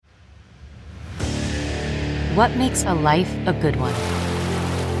What makes a life a good one?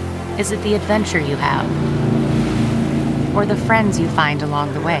 Is it the adventure you have? Or the friends you find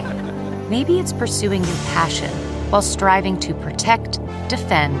along the way? Maybe it's pursuing your passion while striving to protect,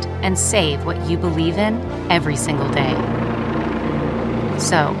 defend, and save what you believe in every single day.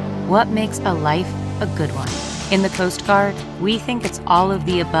 So, what makes a life a good one? In the Coast Guard, we think it's all of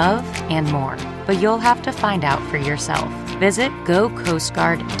the above and more, but you'll have to find out for yourself. Visit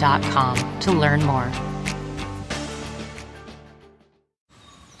gocoastguard.com to learn more.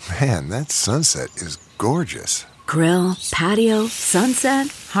 Man, that sunset is gorgeous. Grill, patio, sunset.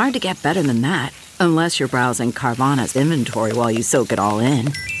 Hard to get better than that. Unless you're browsing Carvana's inventory while you soak it all in.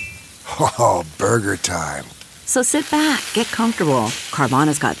 Oh, burger time. So sit back, get comfortable.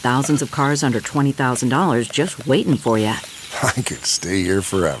 Carvana's got thousands of cars under $20,000 just waiting for you. I could stay here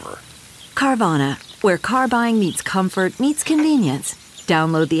forever. Carvana, where car buying meets comfort meets convenience.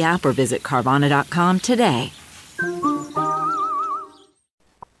 Download the app or visit Carvana.com today.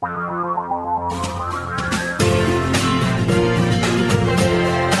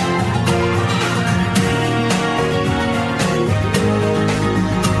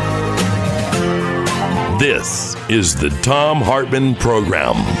 This is the Thom Hartmann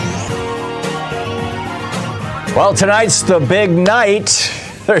Program. Well, tonight's the big night.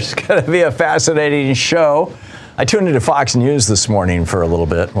 There's going to be a fascinating show. I tuned into Fox News this morning for a little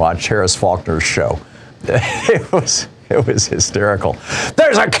bit, watched Harris Faulkner's show. It was hysterical.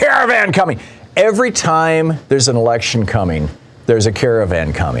 There's a caravan coming. Every time there's an election coming, there's a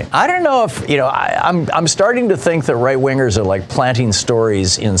caravan coming. I don't know if, I'm starting to think that right-wingers are like planting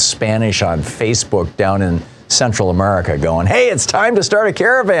stories in Spanish on Facebook down in Central America going, hey, it's time to start a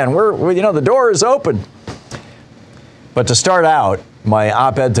caravan. The door is open. But to start out, my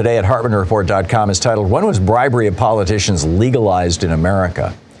op-ed today at HartmannReport.com is titled, When Was Bribery of Politicians Legalized in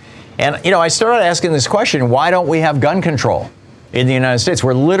America? And, I started asking this question, why don't we have gun control in the United States?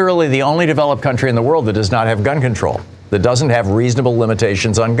 We're literally the only developed country in the world that does not have gun control, that doesn't have reasonable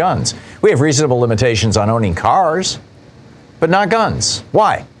limitations on guns. We have reasonable limitations on owning cars, but not guns.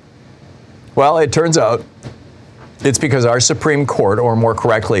 Why? Well, it turns out it's because our Supreme Court, or more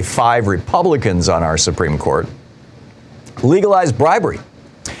correctly, 5 Republicans on our Supreme Court, legalized bribery.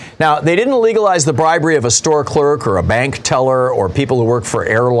 Now, they didn't legalize the bribery of a store clerk or a bank teller or people who work for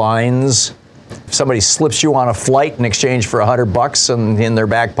airlines. If somebody slips you on a flight in exchange for $100 in their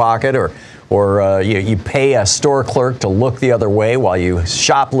back pocket, or you pay a store clerk to look the other way while you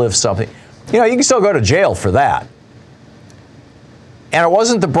shoplift something, you can still go to jail for that. And it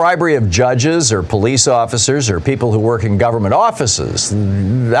wasn't the bribery of judges or police officers or people who work in government offices.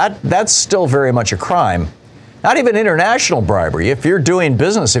 That's still very much a crime. Not even international bribery. If you're doing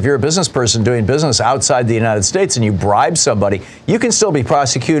business, if you're a business person doing business outside the United States and you bribe somebody, you can still be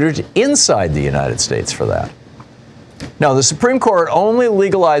prosecuted inside the United States for that. No, the Supreme Court only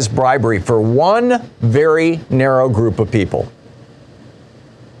legalized bribery for one very narrow group of people.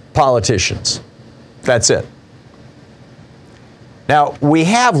 Politicians. That's it. Now, we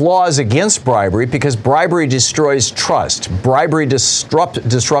have laws against bribery because bribery destroys trust. Bribery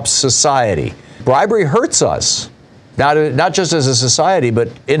disrupts society. Bribery hurts us, not just as a society, but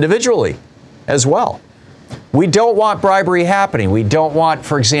individually as well. We don't want bribery happening. We don't want,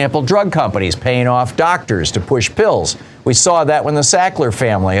 for example, drug companies paying off doctors to push pills. We saw that when the Sackler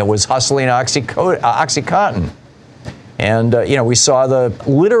family was hustling OxyContin. And, we saw the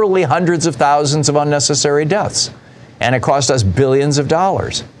literally hundreds of thousands of unnecessary deaths. And it cost us billions of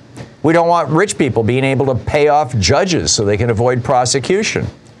dollars. We don't want rich people being able to pay off judges so they can avoid prosecution.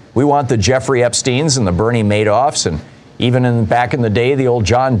 We want the Jeffrey Epsteins and the Bernie Madoffs and even back in the day, the old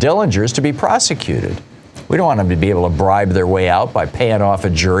John Dillingers to be prosecuted. We don't want them to be able to bribe their way out by paying off a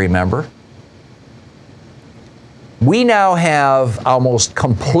jury member. We now have almost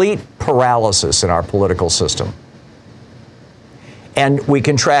complete paralysis in our political system. And we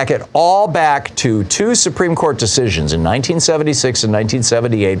can track it all back to 2 Supreme Court decisions in 1976 and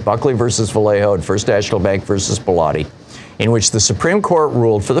 1978, Buckley versus Vallejo and First National Bank versus Bellotti, in which the Supreme Court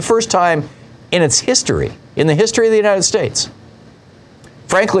ruled for the first time in its history, in the history of the United States,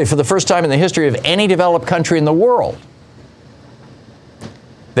 frankly, for the first time in the history of any developed country in the world,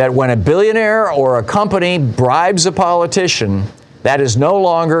 that when a billionaire or a company bribes a politician, that is no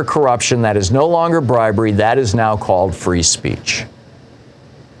longer corruption, that is no longer bribery, that is now called free speech.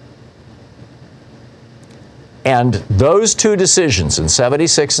 And those 2 decisions in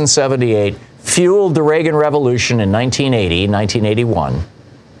 76 and 78 fueled the Reagan Revolution in 1980, 1981.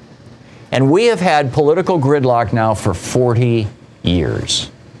 And we have had political gridlock now for 40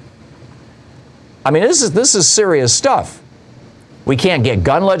 years. I mean, this is serious stuff. We can't get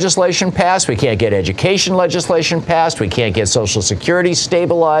gun legislation passed. We can't get education legislation passed. We can't get Social Security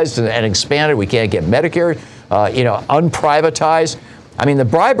stabilized and expanded. We can't get Medicare, unprivatized. I mean, the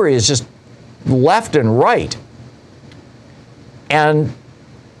bribery is just left and right. And,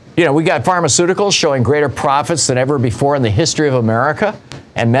 we got pharmaceuticals showing greater profits than ever before in the history of America.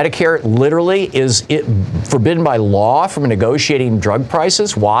 And Medicare literally is forbidden by law from negotiating drug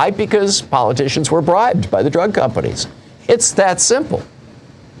prices. Why? Because politicians were bribed by the drug companies. It's that simple.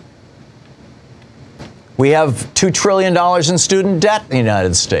 We have $2 trillion in student debt in the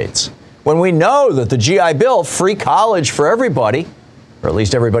United States. When we know that the GI Bill, free college for everybody, or at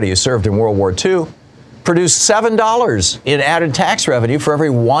least everybody who served in World War II, produced $7 in added tax revenue for every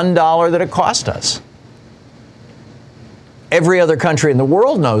 $1 that it cost us. Every other country in the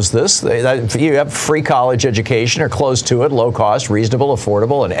world knows this. You have free college education or close to it, low cost, reasonable,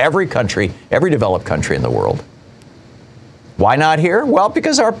 affordable in every country, every developed country in the world. Why not here? Well,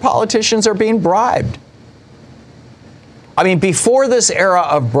 because our politicians are being bribed. I mean, before this era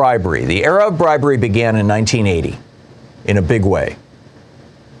of bribery, the era of bribery began in 1980 in a big way.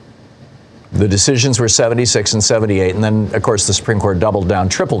 The decisions were 76 and 78, and then, of course, the Supreme Court doubled down,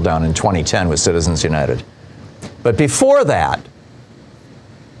 tripled down in 2010 with Citizens United. But before that,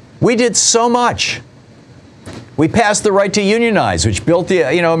 we did so much. We passed the right to unionize, which built the,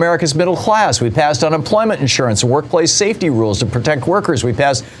 America's middle class. We passed unemployment insurance and workplace safety rules to protect workers. We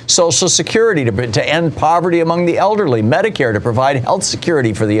passed Social Security to end poverty among the elderly, Medicare to provide health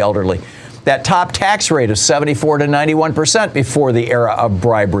security for the elderly. That top tax rate of 74 to 91% before the era of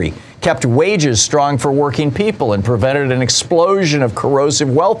bribery kept wages strong for working people and prevented an explosion of corrosive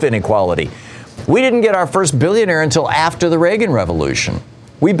wealth inequality. We didn't get our first billionaire until after the Reagan Revolution.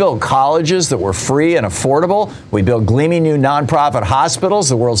 We built colleges that were free and affordable. We built gleaming new nonprofit hospitals,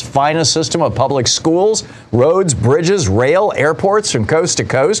 the world's finest system of public schools, roads, bridges, rail, airports from coast to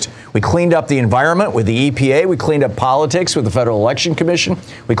coast. We cleaned up the environment with the EPA. We cleaned up politics with the Federal Election Commission.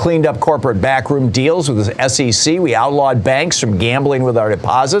 We cleaned up corporate backroom deals with the SEC. We outlawed banks from gambling with our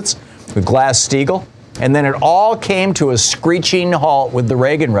deposits with Glass-Steagall. And then it all came to a screeching halt with the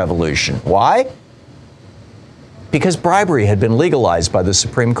Reagan Revolution. Why? Because bribery had been legalized by the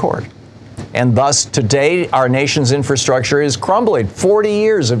Supreme Court. And thus, today, our nation's infrastructure is crumbling. 40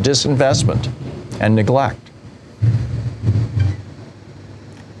 years of disinvestment and neglect.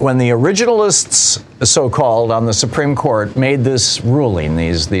 When the originalists, so-called, on the Supreme Court made this ruling,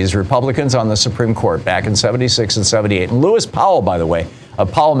 these Republicans on the Supreme Court back in 76 and 78, and Lewis Powell, by the way,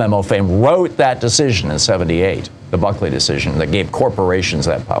 of Powell Memo fame, wrote that decision in 78, the Buckley decision that gave corporations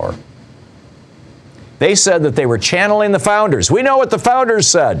that power. They said that they were channeling the founders. We know what the founders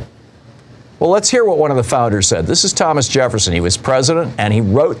said. Well, let's hear what one of the founders said. This is Thomas Jefferson. He was president, and he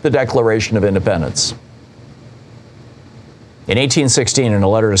wrote the Declaration of Independence. In 1816, in a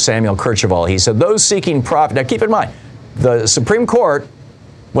letter to Samuel Kercheval, he said, those seeking profit... Now, keep in mind, the Supreme Court,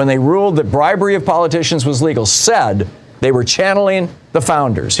 when they ruled that bribery of politicians was legal, said they were channeling the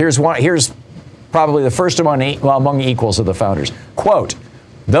founders. Here's probably the first among equals of the founders. Quote,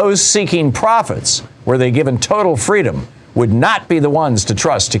 those seeking profits, were they given total freedom, would not be the ones to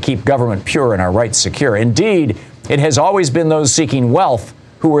trust to keep government pure and our rights secure. Indeed, it has always been those seeking wealth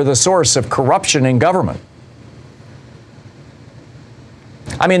who were the source of corruption in government.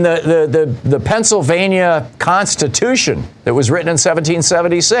 I mean, the Pennsylvania Constitution that was written in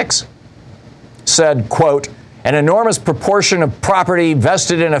 1776 said, quote, an enormous proportion of property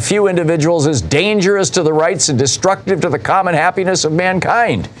vested in a few individuals is dangerous to the rights and destructive to the common happiness of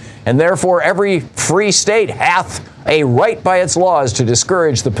mankind. And therefore every free state hath a right by its laws to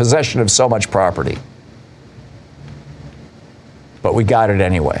discourage the possession of so much property. But we got it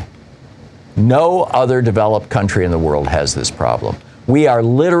anyway. No other developed country in the world has this problem. We are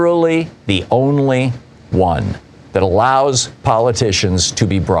literally the only one that allows politicians to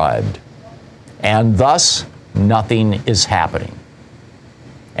be bribed. And thus, nothing is happening.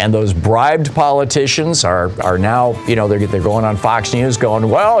 And those bribed politicians are now, they're going on Fox News going,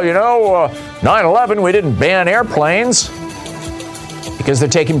 well, 9/11, we didn't ban airplanes because they're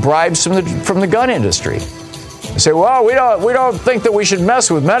taking bribes from the gun industry. They say, well, we don't think that we should mess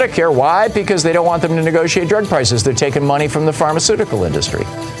with Medicare. Why? Because they don't want them to negotiate drug prices. They're taking money from the pharmaceutical industry.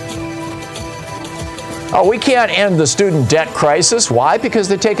 Oh, we can't end the student debt crisis. Why? Because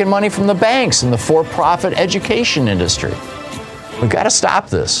they're taking money from the banks and the for-profit education industry. We've got to stop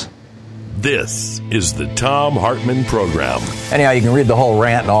this. This is the Thom Hartmann Program. Anyhow, you can read the whole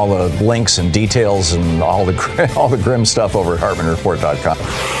rant and all the links and details and all the grim stuff over at HartmannReport.com.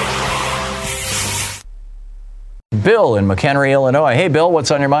 Bill in McHenry, Illinois. Hey, Bill,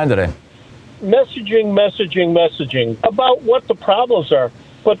 what's on your mind today? messaging about what the problems are.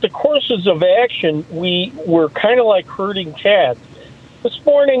 But the courses of action, we were kind of like herding cats. This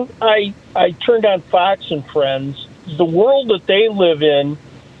morning, I turned on Fox and Friends. The world that they live in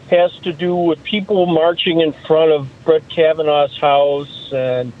has to do with people marching in front of Brett Kavanaugh's house,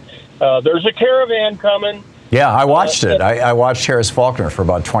 and there's a caravan coming. Yeah, I watched it. I watched Harris Faulkner for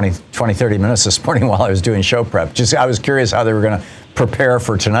about 20, 30 minutes this morning while I was doing show prep. I was curious how they were going to prepare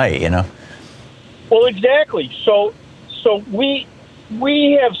for tonight, Well, exactly. So we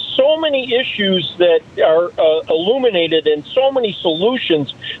have so many issues that are illuminated and so many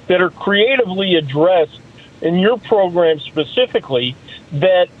solutions that are creatively addressed in your program specifically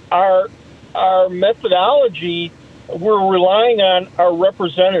that our methodology, we're relying on our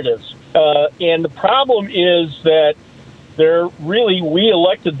representatives. And the problem is that we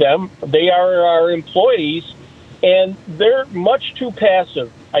elected them. They are our employees, and they're much too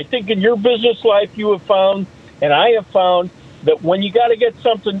passive. I think in your business life you have found, and I have found, that when you got to get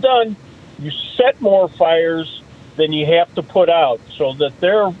something done, you set more fires than you have to put out so that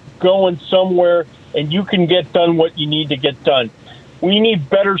they're going somewhere and you can get done what you need to get done. We need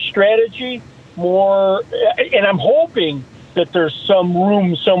better strategy, more, and I'm hoping that there's some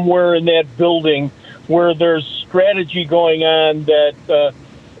room somewhere in that building where there's strategy going on that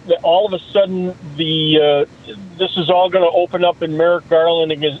all of a sudden this is all going to open up and Merrick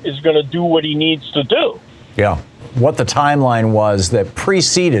Garland is going to do what he needs to do. Yeah. What the timeline was that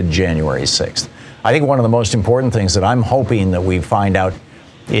preceded January 6th. I think one of the most important things that I'm hoping that we find out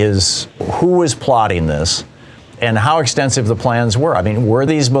is who was plotting this and how extensive the plans were. I mean, were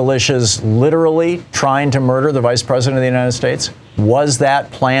these militias literally trying to murder the Vice President of the United States? Was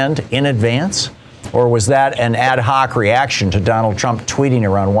that planned in advance? Or was that an ad hoc reaction to Donald Trump tweeting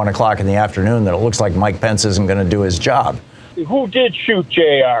around 1 o'clock in the afternoon that it looks like Mike Pence isn't going to do his job? Who did shoot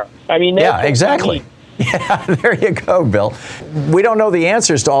JR? I mean, yeah, exactly. Yeah, there you go, Bill. We don't know the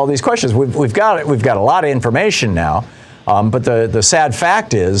answers to all these questions. We've got a lot of information now, but the sad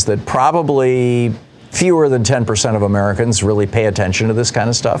fact is that probably fewer than 10% of Americans really pay attention to this kind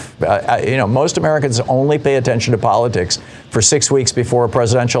of stuff. Most Americans only pay attention to politics for 6 weeks before a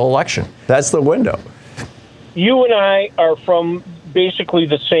presidential election. That's the window. You and I are from basically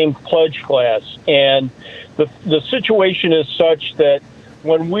the same pledge class, and the situation is such that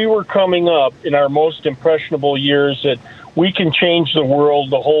when we were coming up in our most impressionable years, that we can change the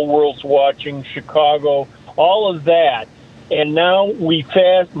world, the whole world's watching, Chicago, all of that. And now we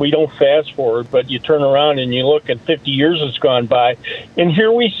don't fast forward, but you turn around and you look, and 50 years has gone by, and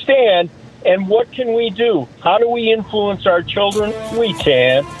here we stand. And what can we do? How do we influence our children? We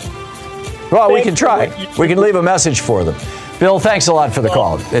can. Well, we can try. We can leave a message for them. Bill, thanks a lot for the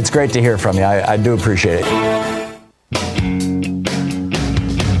call. It's great to hear from you. I do appreciate it.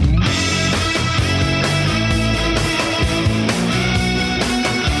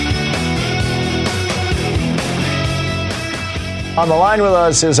 On the line with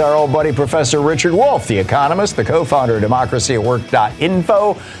us is our old buddy, Professor Richard Wolff, the economist, the co-founder of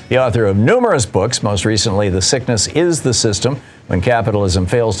democracyatwork.info, the author of numerous books, most recently, The Sickness is the System, When Capitalism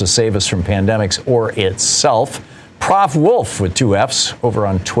Fails to Save Us from Pandemics or Itself. Prof. Wolff with 2 F's over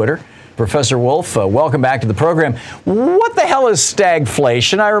on Twitter. Professor Wolff, welcome back to the program. What the hell is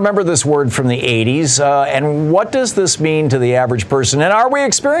stagflation? I remember this word from the 80s. And what does this mean to the average person? And are we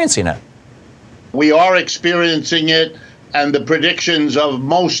experiencing it? We are experiencing it. And the predictions of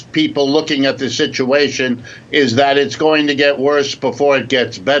most people looking at the situation is that it's going to get worse before it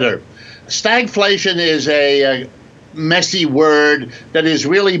gets better. Stagflation is a messy word that is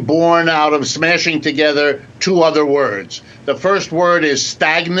really born out of smashing together 2 other words. The first word is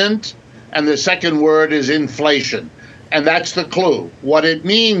stagnant, and the second word is inflation. And that's the clue. What it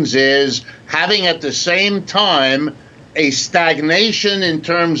means is having at the same time a stagnation in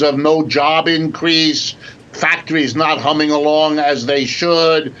terms of no job increase, factories not humming along as they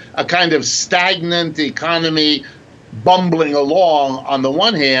should, a kind of stagnant economy bumbling along on the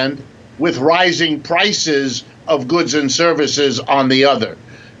one hand, with rising prices of goods and services on the other.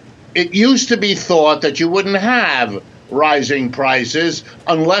 It used to be thought that you wouldn't have rising prices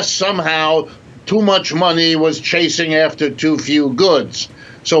unless somehow too much money was chasing after too few goods.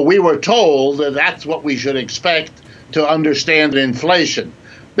 So we were told that that's what we should expect to understand inflation.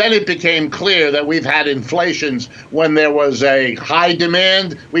 Then it became clear that we've had inflations when there was a high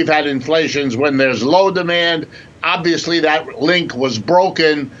demand. We've had inflations when there's low demand. Obviously, that link was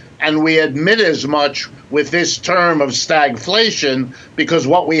broken, and we admit as much with this term of stagflation, because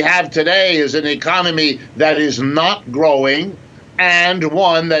what we have today is an economy that is not growing and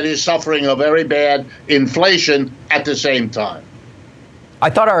one that is suffering a very bad inflation at the same time. I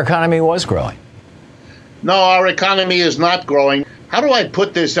thought our economy was growing. No, our economy is not growing. How do I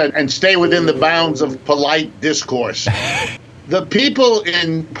put this and stay within the bounds of polite discourse? The people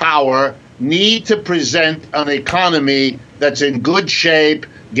in power need to present an economy that's in good shape,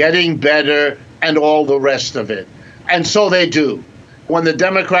 getting better, and all the rest of it. And so they do. When the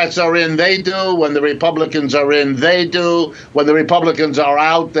Democrats are in, they do. When the Republicans are in, they do. When the Republicans are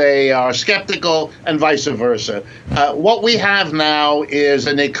out, they are skeptical, and vice versa. What we have now is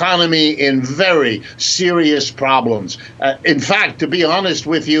an economy in very serious problems. In fact, to be honest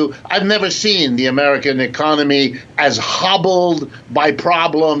with you, I've never seen the American economy as hobbled by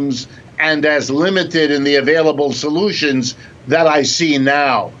problems and as limited in the available solutions that I see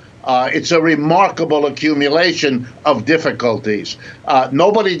now. It's a remarkable accumulation of difficulties.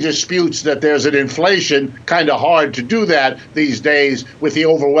 Nobody disputes that there's an inflation, kind of hard to do that these days with the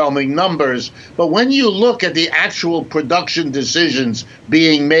overwhelming numbers. But when you look at the actual production decisions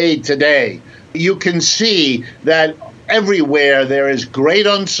being made today, you can see that everywhere there is great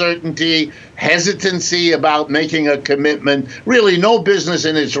uncertainty, hesitancy about making a commitment. Really, no business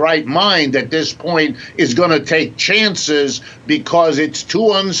in its right mind at this point is going to take chances because it's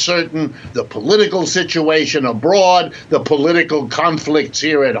too uncertain. The political situation abroad, the political conflicts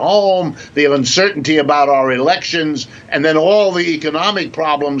here at home, the uncertainty about our elections, and then all the economic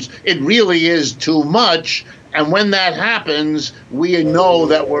problems. It really is too much. And when that happens, we know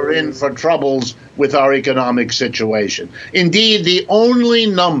that we're in for troubles with our economic situation. Indeed, the only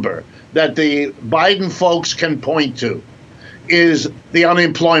number that the Biden folks can point to is the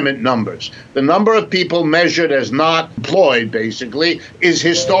unemployment numbers. The number of people measured as not employed, basically, is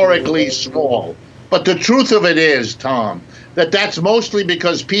historically small. But the truth of it is, Tom, that that's mostly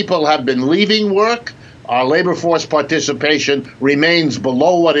because people have been leaving work. Our labor force participation remains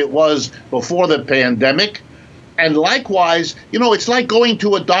below what it was before the pandemic. And likewise, it's like going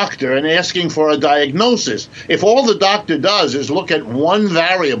to a doctor and asking for a diagnosis. If all the doctor does is look at one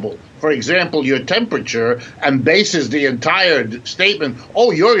variable, for example, your temperature, and bases the entire statement,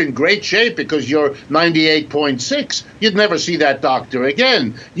 oh, you're in great shape because you're 98.6, you'd never see that doctor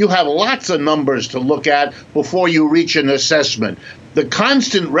again. You have lots of numbers to look at before you reach an assessment. The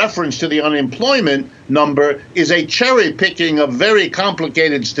constant reference to the unemployment number is a cherry picking of very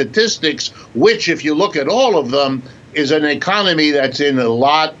complicated statistics, which, if you look at all of them, is an economy that's in a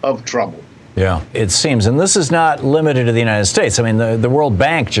lot of trouble. Yeah, it seems. And this is not limited to the United States. I mean, the World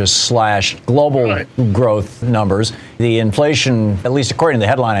Bank just slashed global growth numbers. The inflation, at least according to the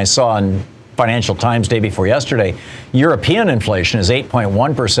headline I saw in Financial Times day before yesterday, European inflation is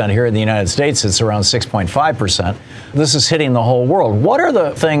 8.1%. Here in the United States, it's around 6.5%. This is hitting the whole world. What are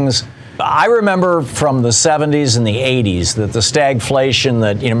the things I remember from the 70s and the 80s, that the stagflation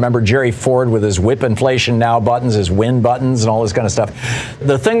that, remember Jerry Ford with his whip inflation now buttons, his win buttons and all this kind of stuff.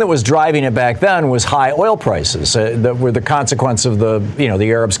 The thing that was driving it back then was high oil prices that were the consequence of the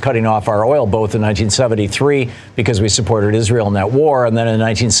Arabs cutting off our oil, both in 1973 because we supported Israel in that war. And then in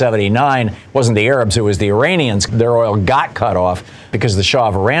 1979, it wasn't the Arabs, it was the Iranians. Their oil got cut off because the Shah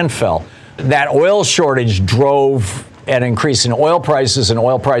of Iran fell. That oil shortage drove an increase in oil prices, and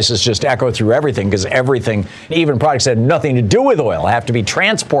oil prices just echo through everything because everything, even products that had nothing to do with oil, have to be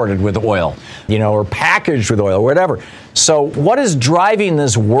transported with oil, or packaged with oil, or whatever. So what is driving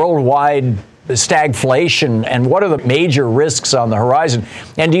this worldwide stagflation, and what are the major risks on the horizon?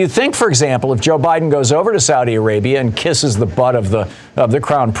 And do you think, for example, if Joe Biden goes over to Saudi Arabia and kisses the butt of the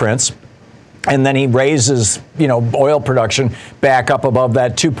crown prince, and then he raises, oil production back up above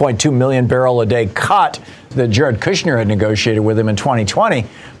that 2.2 million barrel a day cut that Jared Kushner had negotiated with him in 2020,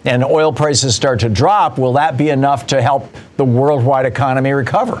 and oil prices start to drop, will that be enough to help the worldwide economy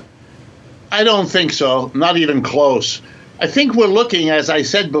recover? I don't think so, not even close. I think we're looking, as I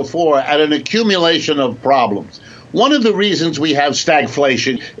said before, at an accumulation of problems. One of the reasons we have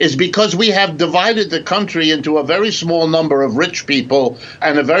stagflation is because we have divided the country into a very small number of rich people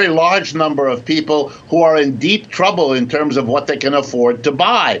and a very large number of people who are in deep trouble in terms of what they can afford to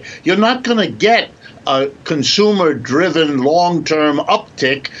buy. You're not going to get a consumer-driven long-term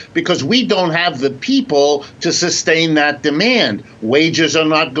uptick because we don't have the people to sustain that demand. Wages are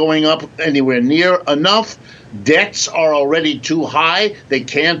not going up anywhere near enough. Debts are already too high. They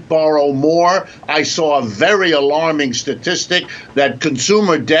can't borrow more. I saw a very alarming statistic that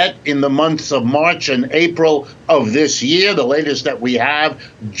consumer debt in the months of March and April of this year, the latest that we have,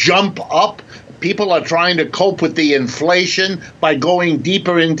 jump up. People are trying to cope with the inflation by going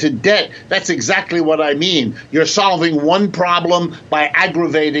deeper into debt. That's exactly what I mean. You're solving one problem by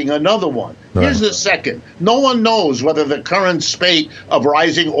aggravating another one. Right. Here's the second. No one knows whether the current spate of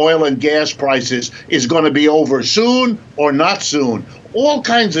rising oil and gas prices is going to be over soon or not soon. All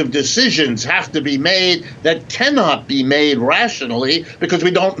kinds of decisions have to be made that cannot be made rationally because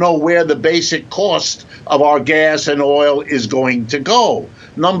we don't know where the basic cost of our gas and oil is going to go.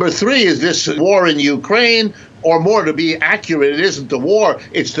 Number three is this war in Ukraine, or more to be accurate, it isn't the war,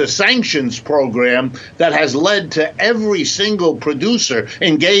 it's the sanctions program that has led to every single producer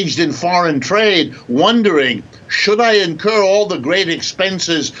engaged in foreign trade wondering, should I incur all the great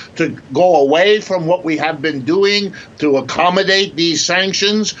expenses to go away from what we have been doing to accommodate these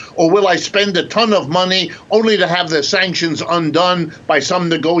sanctions, or will I spend a ton of money only to have the sanctions undone by some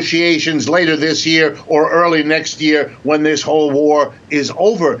negotiations later this year or early next year when this whole war is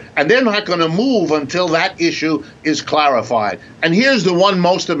over? And they're not going to move until that issue is clarified. And here's the one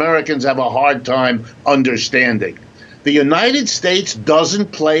most Americans have a hard time understanding. The United States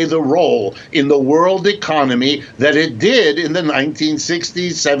doesn't play the role in the world economy that it did in the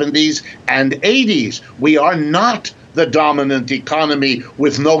 1960s, 70s, and 80s. We are not the dominant economy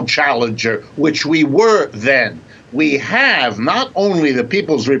with no challenger, which we were then. We have not only the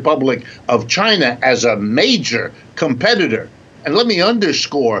People's Republic of China as a major competitor, and let me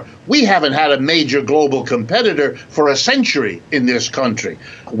underscore, we haven't had a major global competitor for a century in this country.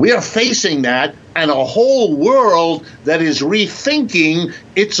 We are facing that and a whole world that is rethinking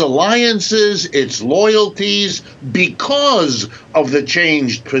its alliances, its loyalties because of the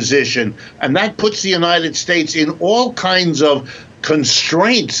changed position. And that puts the United States in all kinds of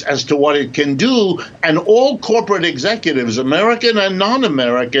constraints as to what it can do, and all corporate executives, American and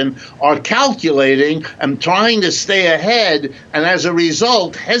non-American, are calculating and trying to stay ahead, and as a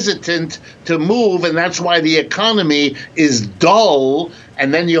result, hesitant to move, and that's why the economy is dull.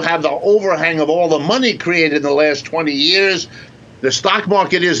 And then you have the overhang of all the money created in the last 20 years. The stock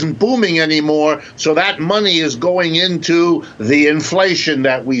market isn't booming anymore, so that money is going into the inflation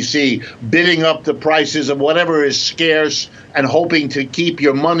that we see, bidding up the prices of whatever is scarce and hoping to keep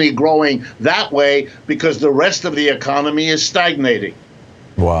your money growing that way because the rest of the economy is stagnating.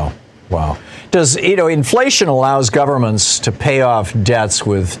 Wow. Wow. Does, inflation allows governments to pay off debts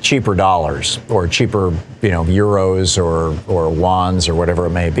with cheaper dollars or cheaper, euros or wands or whatever it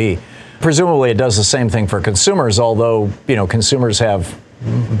may be. Presumably it does the same thing for consumers, although, consumers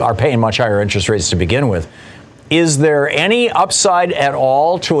are paying much higher interest rates to begin with. Is there any upside at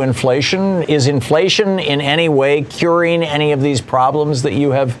all to inflation? Is inflation in any way curing any of these problems that you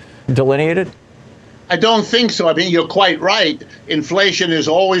have delineated? I don't think so. I mean, you're quite right. Inflation is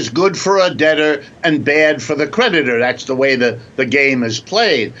always good for a debtor and bad for the creditor. That's the way the game is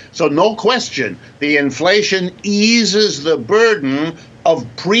played. So no question, the inflation eases the burden of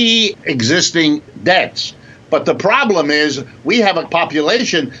pre-existing debts. But the problem is we have a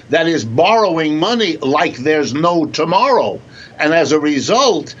population that is borrowing money like there's no tomorrow. And as a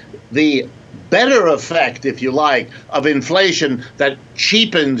result, the better effect, if you like, of inflation that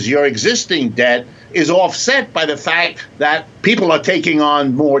cheapens your existing debt is offset by the fact that people are taking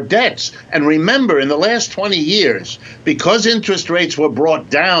on more debts. And remember, in the last 20 years, because interest rates were brought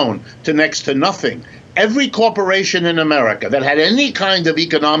down to next to nothing, every corporation in America that had any kind of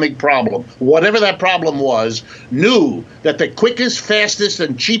economic problem, whatever that problem was, knew that the quickest, fastest,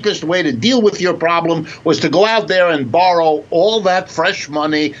 and cheapest way to deal with your problem was to go out there and borrow all that fresh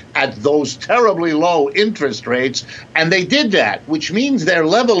money at those terribly low interest rates. And they did that, which means their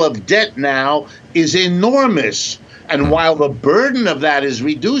level of debt now is enormous. And while the burden of that is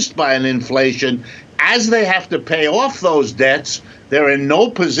reduced by an inflation, as they have to pay off those debts, they're in no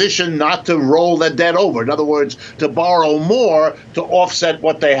position not to roll the debt over. In other words, to borrow more to offset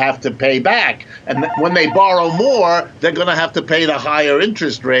what they have to pay back. And when they borrow more, they're going to have to pay the higher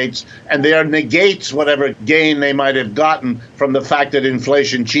interest rates, and there negates whatever gain they might have gotten from the fact that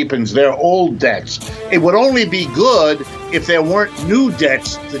inflation cheapens their old debts. It would only be good if there weren't new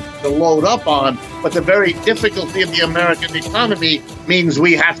debts to load up on, but the very difficulty of the American economy means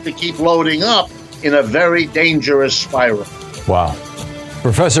we have to keep loading up in a very dangerous spiral. Wow.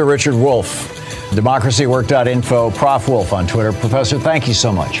 Professor Richard Wolff, democracywork.info, Prof. Wolff on Twitter. Professor, thank you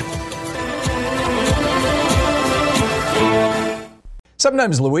so much.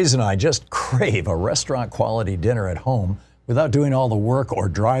 Sometimes Louise and I just crave a restaurant-quality dinner at home without doing all the work or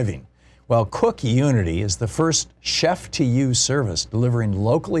driving. Well, Cook Unity is the first chef-to-you service delivering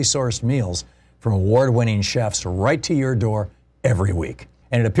locally sourced meals from award-winning chefs right to your door every week.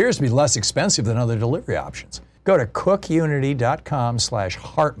 And it appears to be less expensive than other delivery options. Go to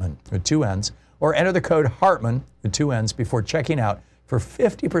cookunity.com/Hartman with 2 N's or enter the code Hartman with 2 N's before checking out for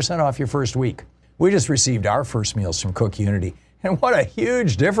 50% off your first week. We just received our first meals from Cook Unity, and what a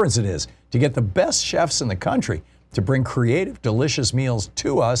huge difference it is to get the best chefs in the country to bring creative, delicious meals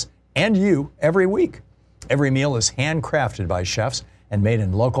to us and you every week. Every meal is handcrafted by chefs and made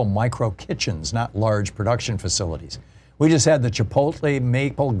in local micro kitchens, not large production facilities. We just had the Chipotle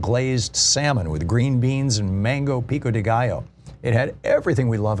maple glazed salmon with green beans and mango pico de gallo. It had everything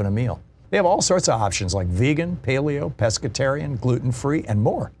we love in a meal. They have all sorts of options like vegan, paleo, pescatarian, gluten-free, and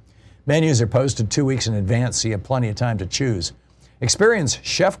more. Menus are posted 2 weeks in advance, so you have plenty of time to choose. Experience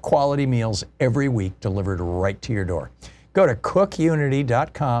chef-quality meals every week delivered right to your door. Go to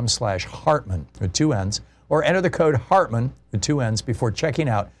cookunity.com/Hartman with 2 N's or enter the code Hartman with 2 N's before checking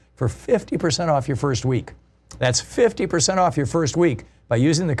out for 50% off your first week. That's 50% off your first week by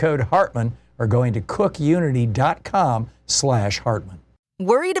using the code Hartman or going to cookunity.com/Hartman.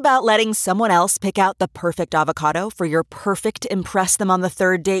 Worried about letting someone else pick out the perfect avocado for your perfect impress them on the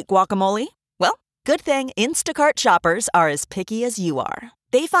third date guacamole? Well, good thing Instacart shoppers are as picky as you are.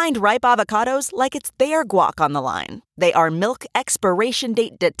 They find ripe avocados like it's their guac on the line. They are milk expiration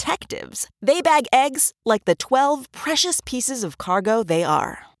date detectives. They bag eggs like the 12 precious pieces of cargo they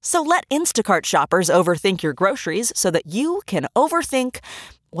are. So let Instacart shoppers overthink your groceries so that you can overthink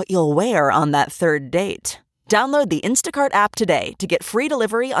what you'll wear on that third date. Download the Instacart app today to get free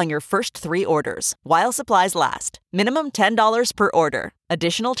delivery on your first 3 orders, while supplies last. Minimum $10 per order.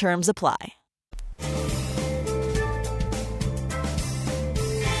 Additional terms apply.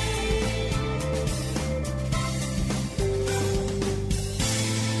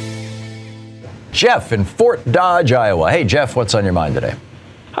 Jeff in Fort Dodge, Iowa. Hey, Jeff, what's on your mind today?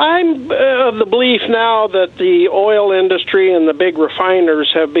 I'm of the belief now that the oil industry and the big refiners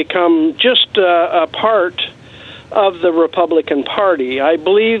have become just a part of the Republican Party. I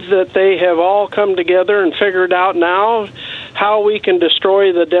believe that they have all come together and figured out now how we can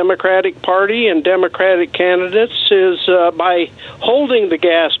destroy the Democratic Party and Democratic candidates is by holding the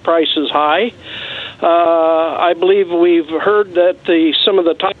gas prices high. I believe we've heard that some of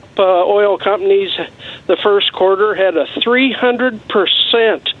the top oil companies the first quarter had a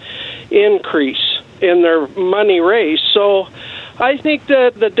 300% increase in their money raised. So I think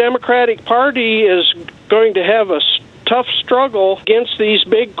that the Democratic Party is going to have a tough struggle against these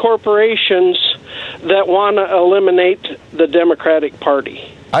big corporations that want to eliminate the Democratic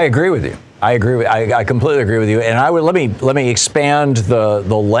Party. I agree with you. I completely agree with you. And let me expand the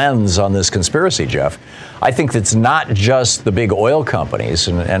lens on this conspiracy, Jeff. I think it's not just the big oil companies,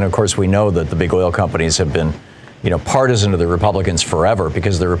 and of course we know that the big oil companies have been, partisan to the Republicans forever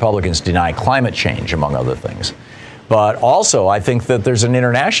because the Republicans deny climate change, among other things. But also, I think that there's an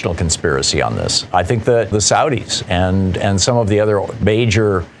international conspiracy on this. I think that the Saudis and some of the other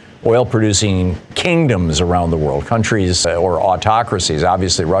major oil-producing kingdoms around the world, countries or autocracies,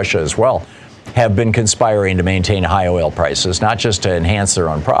 obviously Russia as well, have been conspiring to maintain high oil prices, not just to enhance their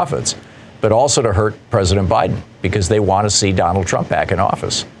own profits, but also to hurt President Biden because they want to see Donald Trump back in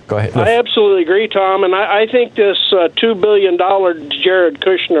office. Go ahead. I absolutely agree, Tom, and I think this $2 billion Jared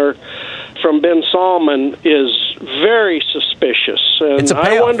Kushner from Ben Salman is very suspicious. And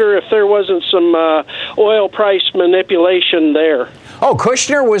I wonder if there wasn't some oil price manipulation there. Oh,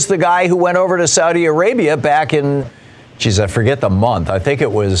 Kushner was the guy who went over to Saudi Arabia back in, I forget the month. I think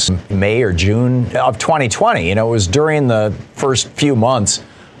it was May or June of 2020. It was during the first few months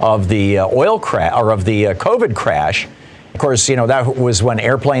of the oil crash or of the COVID crash. Of course, that was when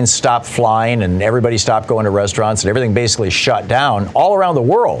airplanes stopped flying and everybody stopped going to restaurants and everything basically shut down all around the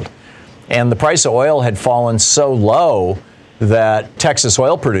world. And the price of oil had fallen so low that Texas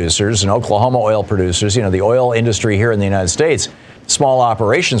oil producers and Oklahoma oil producers, the oil industry here in the United States, small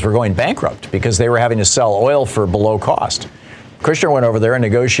operations were going bankrupt because they were having to sell oil for below cost. Kushner went over there and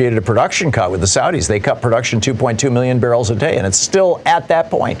negotiated a production cut with the Saudis. They cut production 2.2 million barrels a day, and it's still at that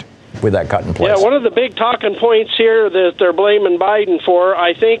point with that cut in place. Yeah, one of the big talking points here that they're blaming Biden for,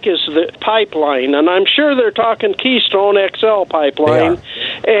 I think, is the pipeline. And I'm sure they're talking Keystone XL pipeline.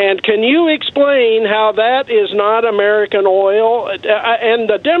 And can you explain how that is not American oil? And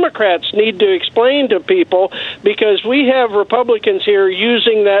the Democrats need to explain to people, because we have Republicans here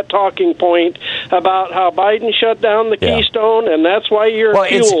using that talking point about how Biden shut down the Keystone, and that's why your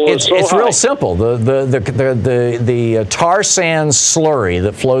fuel is so high. It's real simple. The tar sands slurry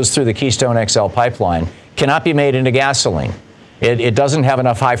that flows through the Keystone XL pipeline cannot be made into gasoline. It doesn't have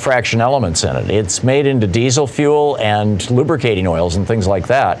enough high fraction elements in it. It's made into diesel fuel and lubricating oils and things like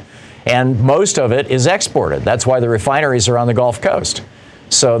that. And most of it is exported. That's why the refineries are on the Gulf Coast.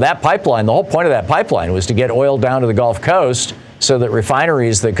 So that pipeline, the whole point of that pipeline was to get oil down to the Gulf Coast so that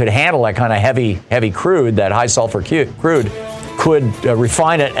refineries that could handle that kind of heavy crude, that high sulfur crude, could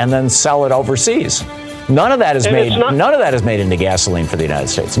refine it and then sell it overseas. None of that is made into gasoline for the United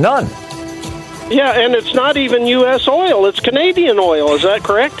States. None. Yeah, and it's not even U.S. oil. It's Canadian oil. Is that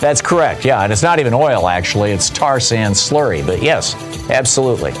correct? That's correct, yeah. And it's not even oil, actually. It's tar sand slurry. But yes,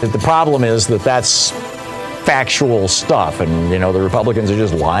 absolutely. The problem is that that's factual stuff. And, the Republicans are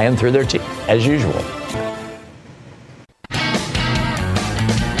just lying through their teeth, as usual.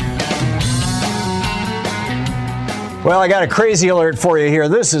 Well, I got a crazy alert for you here.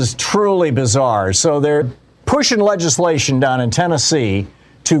 This is truly bizarre. So they're pushing legislation down in Tennessee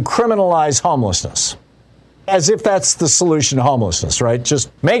to criminalize homelessness. As if that's the solution to homelessness, right? Just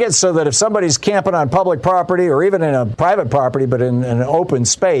make it so that if somebody's camping on public property or even in a private property, but in an open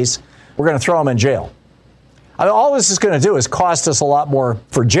space, we're going to throw them in jail. I mean, all this is going to do is cost us a lot more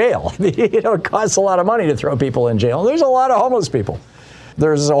for jail. It costs a lot of money to throw people in jail. There's a lot of homeless people.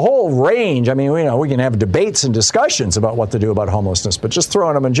 There's a whole range. I mean, we can have debates and discussions about what to do about homelessness, but just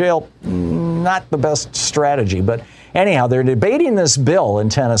throwing them in jail, not the best strategy. But anyhow, they're debating this bill in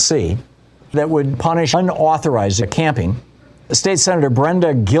Tennessee that would punish unauthorized camping. State Senator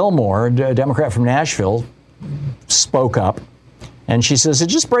Brenda Gilmore, a Democrat from Nashville, spoke up, and she says, it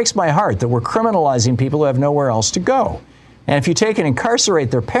just breaks my heart that we're criminalizing people who have nowhere else to go. And if you take and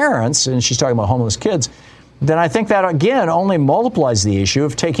incarcerate their parents, and she's talking about homeless kids, then I think that, again, only multiplies the issue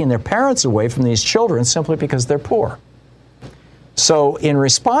of taking their parents away from these children simply because they're poor. So in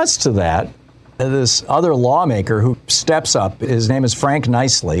response to that, this other lawmaker who steps up, his name is Frank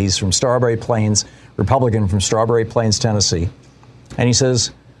Nicely. He's from Strawberry Plains, Republican from Strawberry Plains, Tennessee. And he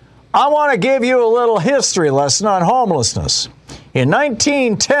says, I want to give you a little history lesson on homelessness. In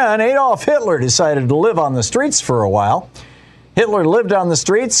 1910, Adolf Hitler decided to live on the streets for a while. Hitler lived on the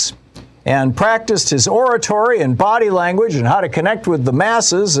streets and practiced his oratory and body language and how to connect with the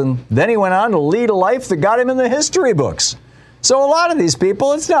masses, and then he went on to lead a life that got him in the history books. So a lot of these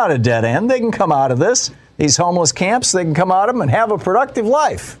people, it's not a dead end. They can come out of this. These homeless camps, they can come out of them and have a productive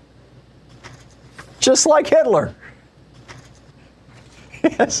life. Just like Hitler.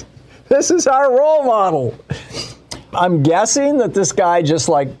 Yes, this is our role model. I'm guessing that this guy just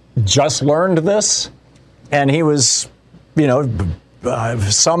learned this, and he was,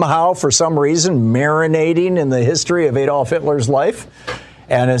 somehow, for some reason, marinating in the history of Adolf Hitler's life.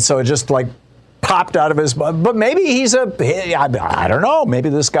 And so it just popped out of his, but maybe I don't know, maybe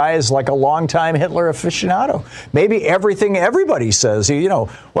this guy is like a longtime Hitler aficionado. Maybe everything everybody says,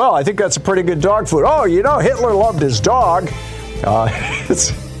 well, I think that's a pretty good dog food. Oh, Hitler loved his dog.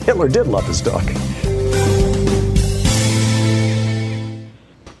 Hitler did love his dog.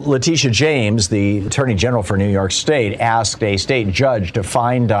 Letitia James, the Attorney General for New York State, asked a state judge to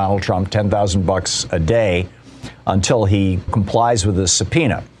fine Donald Trump $10,000 a day until he complies with the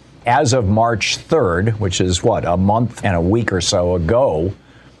subpoena. As of March 3rd, which is a month and a week or so ago,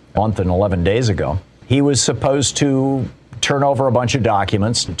 a month and 11 days ago, he was supposed to turn over a bunch of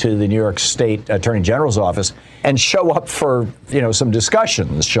documents to the New York State Attorney General's office and show up for, some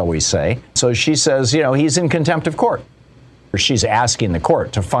discussions, shall we say. So she says, he's in contempt of court. She's asking the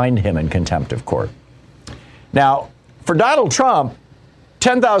court to find him in contempt of court. Now, for Donald Trump,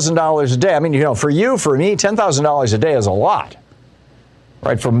 $10,000 a day, I mean, for you, for me, $10,000 a day is a lot.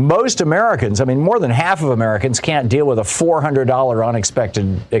 Right? For most Americans, I mean, more than half of Americans can't deal with a $400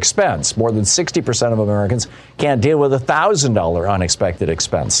 unexpected expense. More than 60% of Americans can't deal with a $1,000 unexpected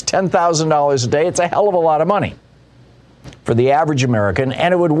expense. $10,000 a day, it's a hell of a lot of money for the average American,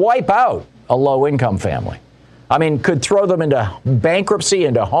 and it would wipe out a low-income family. I mean, could throw them into bankruptcy,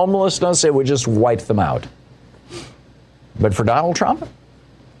 into homelessness. It would just wipe them out. But for Donald Trump,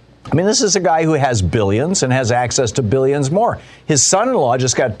 I mean, this is a guy who has billions and has access to billions more. His son-in-law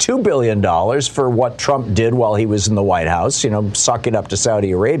just got $2 billion for what Trump did while he was in the White House, suck it up to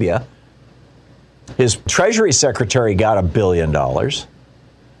Saudi Arabia. His Treasury Secretary got $1 billion.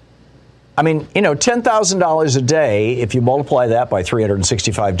 I mean, $10,000 a day, if you multiply that by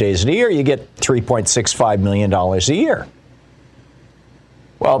 365 days a year, you get $3.65 million a year.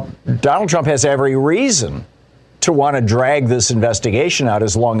 Well, Donald Trump has every reason to want to drag this investigation out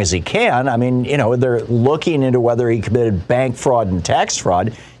as long as he can. I mean, they're looking into whether he committed bank fraud and tax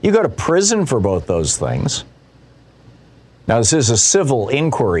fraud. You go to prison for both those things. Now, this is a civil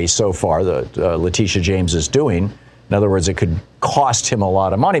inquiry so far that Letitia James is doing. In other words, it could cost him a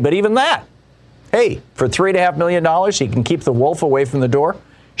lot of money. But even that, hey, for $3.5 million, he can keep the wolf away from the door.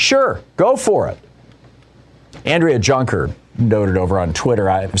 Sure, go for it. Andrea Junker noted over on Twitter,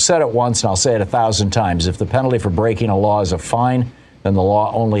 I've said it once and I'll say it 1,000 times. If the penalty for breaking a law is a fine, then the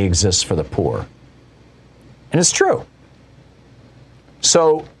law only exists for the poor. And it's true.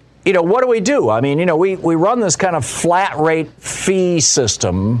 So, what do we do? I mean, we run this kind of flat rate fee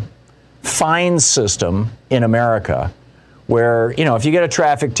system, fine system in America where, if you get a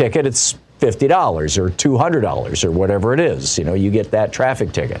traffic ticket, it's $50 or $200 or whatever it is. You know, you get that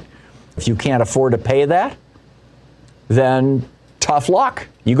traffic ticket. If you can't afford to pay that, then tough luck.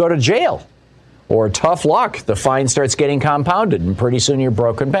 You go to jail. Or tough luck, the fine starts getting compounded, and pretty soon you're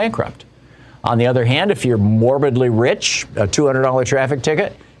broke and bankrupt. On the other hand, if you're morbidly rich, a $200 traffic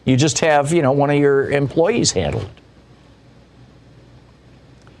ticket, you just have, you know, one of your employees handle it.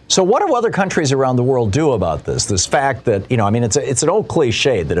 So what do other countries around the world do about this? This fact that, you know, I mean, it's an old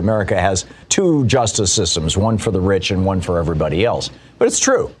cliche that America has two justice systems, one for the rich and one for everybody else. But it's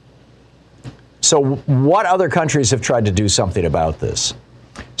true. So what other countries have tried to do something about this?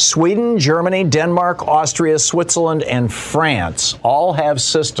 Sweden, Germany, Denmark, Austria, Switzerland, and France all have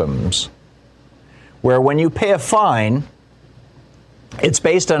systems where when you pay a fine, it's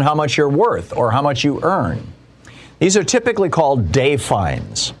based on how much you're worth or how much you earn. These are typically called day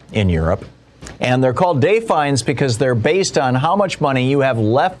fines in Europe, and they're called day fines because they're based on how much money you have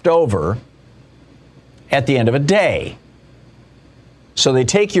left over at the end of a day. So they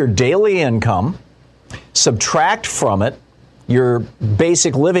take your daily income, subtract from it your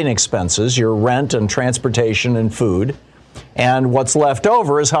basic living expenses, your rent and transportation and food, and what's left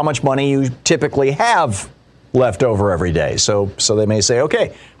over is how much money you typically have left over every day. So they may say,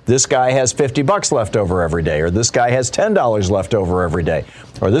 okay, this guy has $50 left over every day, or this guy has $10 left over every day,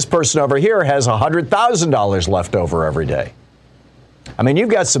 or this person over here has $100,000 left over every day. I mean, you've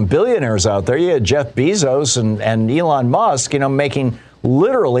got some billionaires out there. You had Jeff Bezos and Elon Musk, you know, making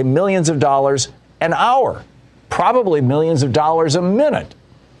literally millions of dollars an hour, probably millions of dollars a minute.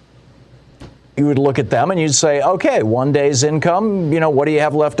 You would look at them and you'd say, okay, one day's income, you know, what do you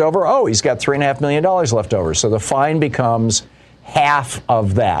have left over? Oh, he's got $3.5 million left over. So the fine becomes half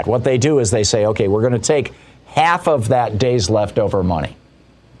of that. What they do is they say, okay, we're going to take half of that day's leftover money.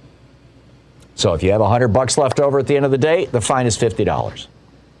 So if you have $100 left over at the end of the day, the fine is $50.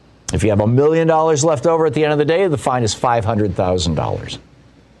 If you have $1 million left over at the end of the day, the fine is $500,000.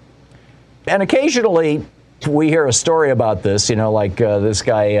 And occasionally we hear a story about this, you know, like this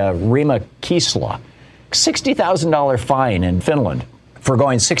guy, Rima Kiesla, $60,000 fine in Finland for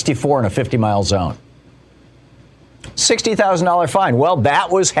going 64 in a 50-mile zone. $60,000 fine. Well, that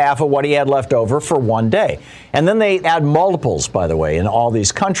was half of what he had left over for one day. And then they add multiples, by the way, in all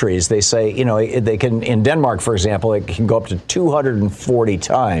these countries. They say, you know, they can, in Denmark, for example, it can go up to 240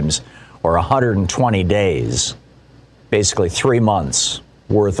 times or 120 days, basically 3 months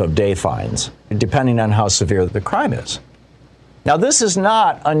worth of day fines, depending on how severe the crime is. Now, this is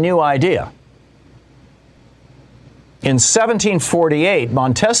not a new idea. In 1748,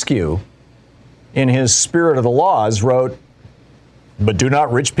 Montesquieu, in his Spirit of the Laws, wrote, "But do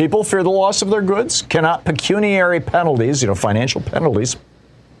not rich people fear the loss of their goods? Cannot pecuniary penalties, you know, financial penalties,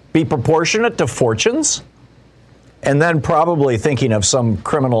 be proportionate to fortunes?" And then probably thinking of some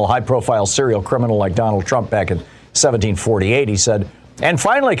criminal, high-profile serial criminal like Donald Trump back in 1748, he said, "And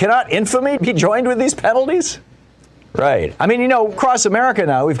finally, cannot infamy be joined with these penalties?" Right. I mean, you know, across America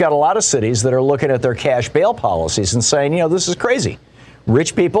now, we've got a lot of cities that are looking at their cash bail policies and saying, you know, this is crazy.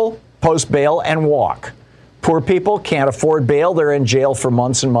 Rich people post bail and walk. Poor people can't afford bail. They're in jail for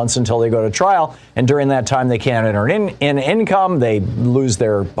months and months until they go to trial. And during that time, they can't enter in income. They lose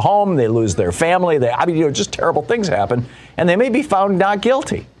their home. They lose their family. I mean, you know, just terrible things happen. And they may be found not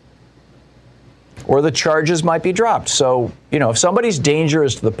guilty. Or the charges might be dropped. So, you know, if somebody's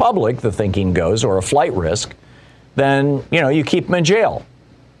dangerous to the public, the thinking goes, or a flight risk, then, you know, you keep them in jail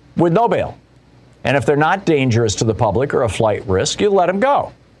with no bail. And if they're not dangerous to the public or a flight risk, you let them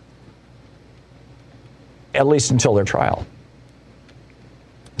go. At least until their trial.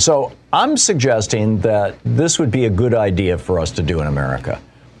 So I'm suggesting that this would be a good idea for us to do in America.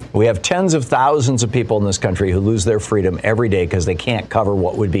 We have tens of thousands of people in this country who lose their freedom every day because they can't cover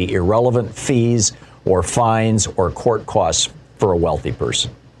what would be irrelevant fees or fines or court costs for a wealthy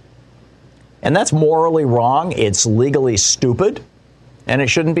person. And that's morally wrong. It's legally stupid. And it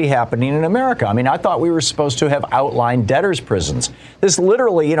shouldn't be happening in America. I mean, I thought we were supposed to have outline debtors' prisons. This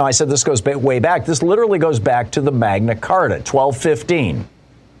literally, you know, I said this goes way back. This literally goes back to the Magna Carta, 1215.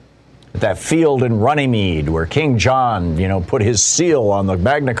 That field in Runnymede where King John, you know, put his seal on the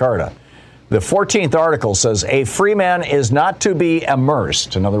Magna Carta. The 14th article says, a free man is not to be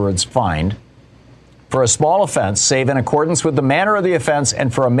immersed, in other words, fined, for a small offense, save in accordance with the manner of the offense,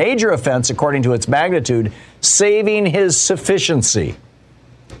 and for a major offense, according to its magnitude, saving his sufficiency.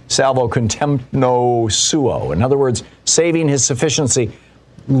 Salvo contempno suo. In other words, saving his sufficiency,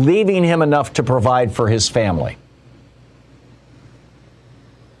 leaving him enough to provide for his family.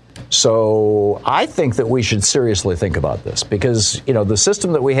 So I think that we should seriously think about this because, you know, the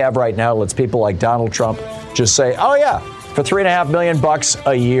system that we have right now lets people like Donald Trump just say, oh, yeah, For $3.5 million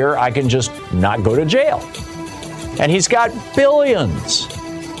a year, I can just not go to jail. And he's got billions.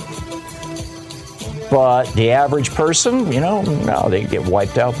 But the average person, no, they get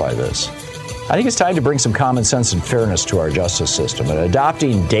wiped out by this. I think it's time to bring some common sense and fairness to our justice system and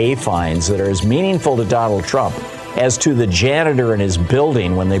adopting day fines that are as meaningful to Donald Trump as to the janitor in his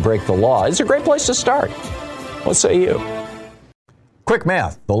building when they break the law. It's a great place to start. What say you? Quick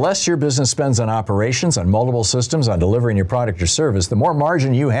math. The less your business spends on operations, on multiple systems, on delivering your product or service, the more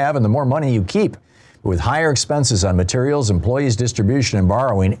margin you have and the more money you keep. With higher expenses on materials, employees, distribution, and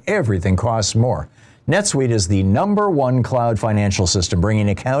borrowing, everything costs more. NetSuite is the #1 cloud financial system, bringing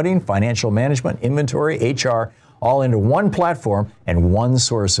accounting, financial management, inventory, HR, all into one platform and one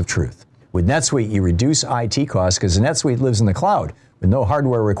source of truth. With NetSuite, you reduce IT costs because NetSuite lives in the cloud with no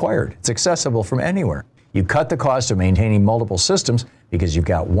hardware required. It's accessible from anywhere. You cut the cost of maintaining multiple systems because you've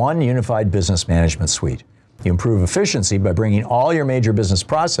got one unified business management suite. You improve efficiency by bringing all your major business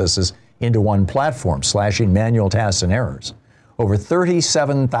processes into one platform, slashing manual tasks and errors. Over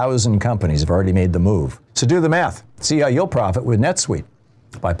 37,000 companies have already made the move. So do the math. See how you'll profit with NetSuite.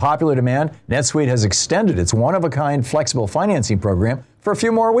 By popular demand, NetSuite has extended its one-of-a-kind flexible financing program for a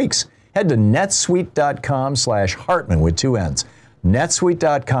few more weeks. Head to netsuite.com/Hartman with 2 N's.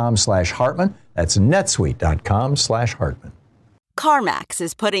 netsuite.com/Hartman. That's netsuite.com/Hartman. CarMax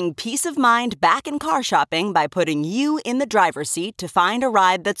is putting peace of mind back in car shopping by putting you in the driver's seat to find a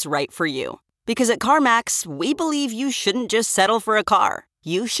ride that's right for you. Because at CarMax, we believe you shouldn't just settle for a car.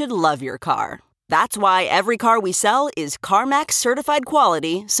 You should love your car. That's why every car we sell is CarMax certified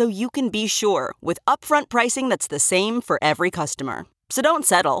quality, so you can be sure with upfront pricing that's the same for every customer. So don't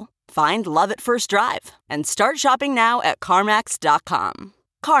settle. Find love at first drive and start shopping now at CarMax.com.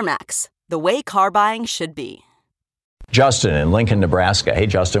 CarMax, the way car buying should be. Justin in Lincoln, Nebraska. Hey,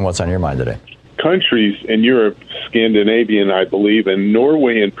 Justin, what's on your mind today? Countries in Europe, Scandinavian, I believe, and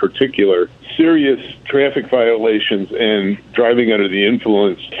Norway in particular, serious traffic violations and driving under the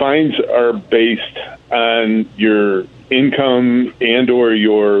influence. Fines are based on your income and or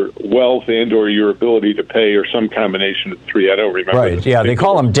your wealth and or your ability to pay, or some combination of the three. I don't remember. Right, yeah, they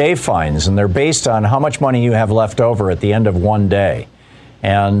call them day fines, and they're based on how much money you have left over at the end of one day.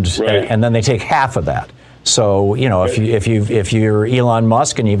 And then they take half of that. So, if you're Elon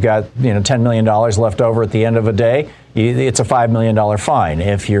Musk and you've got, $10 million left over at the end of a day, it's a $5 million fine.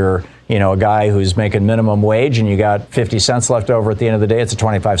 If you're, a guy who's making minimum wage and you got 50 cents left over at the end of the day, it's a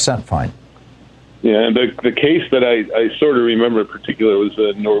 25-cent fine. Yeah, and the case that I sort of remember in particular was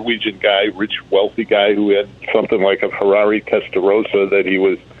a Norwegian guy, rich, wealthy guy who had something like a Ferrari Testarossa that he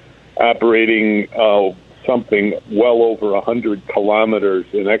was operating something well over 100 kilometers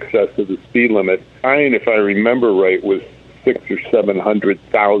in excess of the speed limit. Fine, if I remember right, was $600,000 or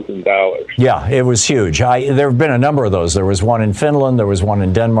 $700,000. Yeah, it was huge. There have been a number of those. There was one in Finland. There was one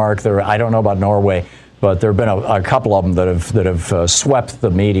in Denmark. I don't know about Norway, but there have been a couple of them that have swept the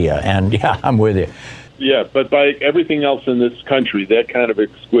media. And yeah, I'm with you. Yeah, but by everything else in this country, that kind of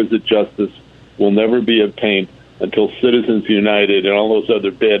exquisite justice will never be obtained until Citizens United and all those other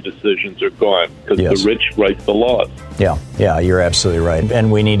bad decisions are gone, because the rich write the laws. Yeah, you're absolutely right.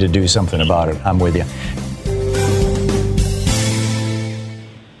 And we need to do something about it. I'm with you.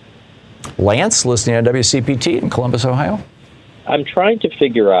 Lance, listening on WCPT in Columbus, Ohio. I'm trying to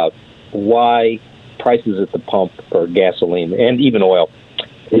figure out why prices at the pump for gasoline and even oil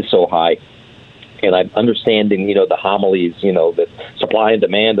is so high. And I'm understanding, the homilies, the supply and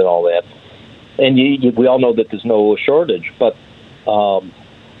demand and all that. And we all know that there's no shortage, but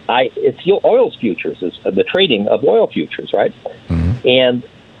it's oil's futures, it's the trading of oil futures, right? Mm-hmm. And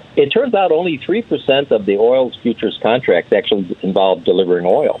it turns out only 3% of the oil's futures contracts actually involve delivering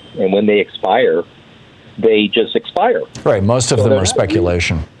oil. And when they expire, they just expire. Right, most of them are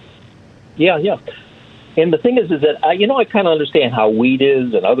speculation. Yeah. And the thing is that, I kind of understand how wheat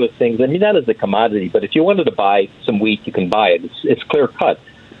is and other things. I mean, that is a commodity, but if you wanted to buy some wheat, you can buy it. It's clear cut.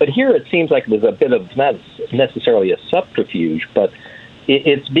 But here it seems like there's a bit of, not necessarily a subterfuge, but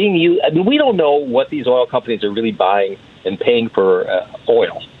it's being used. I mean, we don't know what these oil companies are really buying and paying for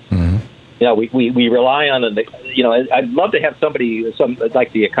oil. Mm-hmm. We rely on it. I'd love to have somebody,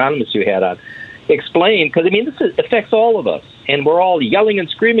 like the economist you had on, explain, because, this affects all of us. And we're all yelling and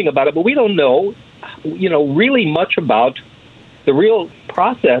screaming about it, but we don't know, really much about the real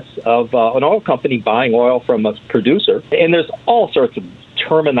process of an oil company buying oil from a producer. And there's all sorts of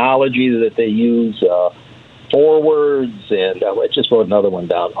terminology that they use, forwards, and I just wrote another one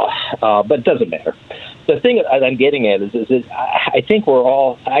down, but it doesn't matter. The thing I'm getting at is I think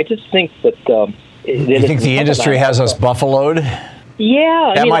I just think that... you think the industry has us buffaloed?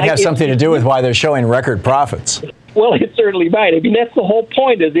 Yeah. That might have something to do with why they're showing record profits. Well, it certainly might. I mean, that's the whole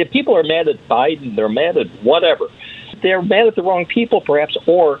point, is if people are mad at Biden, they're mad at whatever. They're mad at the wrong people, perhaps,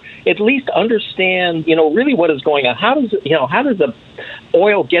 or at least understand, really what is going on. How does the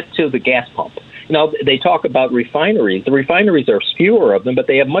oil get to the gas pump? They talk about refineries. The refineries are fewer of them, but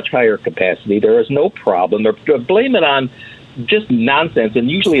they have much higher capacity. There is no problem. They're blame it on just nonsense,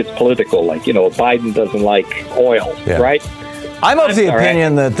 and usually it's political. Like, Biden doesn't like oil, right? I'm of the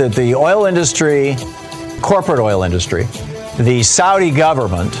opinion that the oil industry, corporate oil industry, the Saudi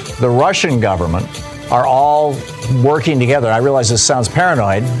government, the Russian government, are all working together. I realize this sounds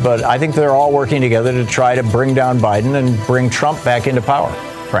paranoid, but I think they're all working together to try to bring down Biden and bring Trump back into power,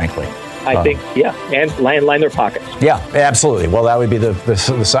 frankly. I think, and line their pockets. Yeah, absolutely. Well, that would be the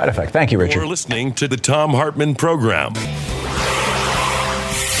side effect. Thank you, Richard. You're listening to the Thom Hartmann Program.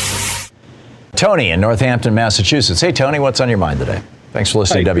 Tony in Northampton, Massachusetts. Hey, Tony, what's on your mind today? Thanks for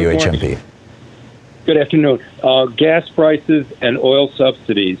listening to WHMP. Good afternoon. Gas prices and oil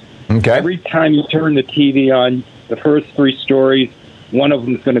subsidies. Okay. Every time you turn the TV on, the first three stories, one of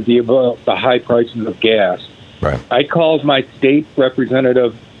them is going to be about the high prices of gas. Right. I called my state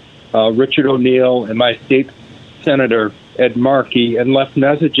representative, Richard O'Neill, and my state senator, Ed Markey, and left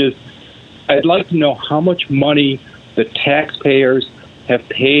messages. I'd like to know how much money the taxpayers have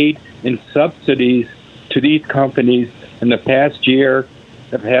paid in subsidies to these companies in the past year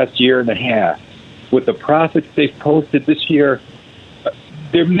and a half. With the profits they've posted this year,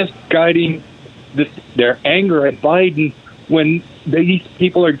 they're misguiding their anger at Biden when these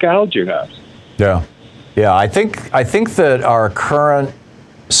people are gouging us. Yeah. I think that our current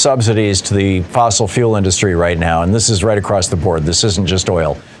subsidies to the fossil fuel industry right now, and this is right across the board, this isn't just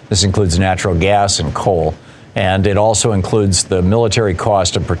oil, this includes natural gas and coal, and it also includes the military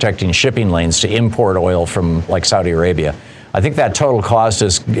cost of protecting shipping lanes to import oil from like Saudi Arabia. I think that total cost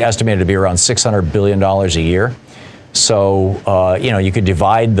is estimated to be around $600 billion a year. So, you could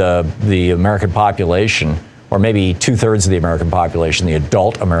divide the American population, or maybe 2/3 of the American population, the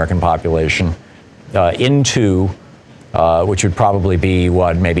adult American population, into, which would probably be,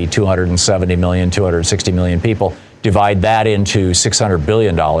 maybe 270 million, 260 million people. Divide that into $600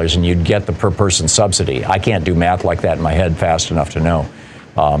 billion, and you'd get the per person subsidy. I can't do math like that in my head fast enough to know.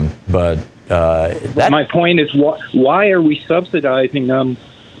 My point is, why are we subsidizing them,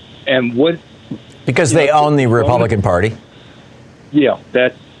 and what? Because they own the Republican Party. Yeah,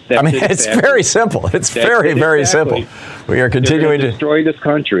 that's it's very simple. It's very simple. We are continuing to destroy this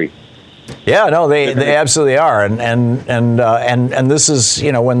country. Yeah, no, they absolutely are, and this is,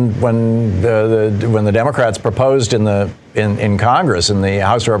 when the Democrats proposed in Congress, in the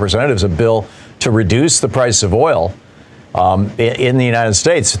House of Representatives, a bill to reduce the price of oil in the United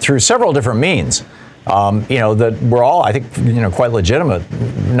States through several different means. That were all, I think, quite legitimate.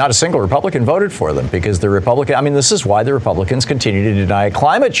 Not a single Republican voted for them because the Republican. This is why the Republicans continue to deny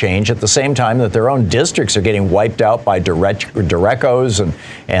climate change at the same time that their own districts are getting wiped out by derecos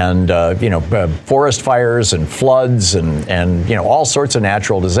and forest fires and floods and all sorts of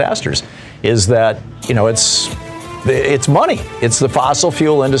natural disasters. Is that it's money. It's the fossil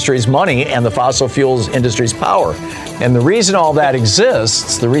fuel industry's money and the fossil fuels industry's power. And the reason all that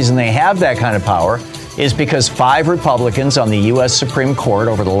exists, the reason they have that kind of power, is because 5 Republicans on the U.S. Supreme Court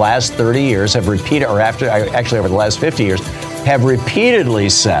over the last 30 years have over the last 50 years, have repeatedly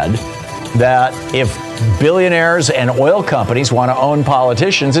said that if billionaires and oil companies want to own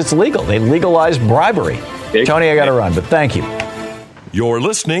politicians, it's legal. They legalize bribery. Tony, I got to run, but thank you. You're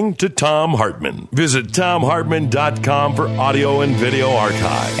listening to Thom Hartmann. Visit ThomHartmann.com for audio and video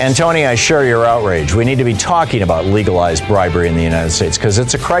archive. And Tony, I share your outrage. We need to be talking about legalized bribery in the United States because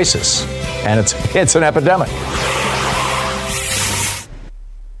it's a crisis and it's an epidemic.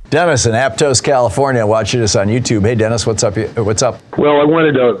 Dennis in Aptos, California, watching us on YouTube. Hey, Dennis, what's up? Well, I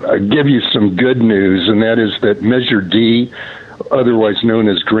wanted to give you some good news, and that is that Measure D, otherwise known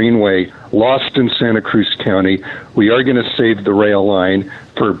as Greenway, lost in Santa Cruz County. We are going to save the rail line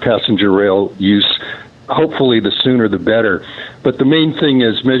for passenger rail use. Hopefully, the sooner the better. But the main thing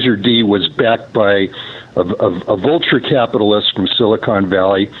is Measure D was backed by a vulture capitalist from Silicon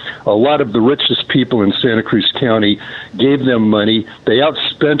Valley. A lot of the richest people in Santa Cruz County gave them money. They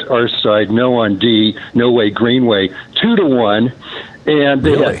outspent our side, no on D, no way Greenway, 2-1. And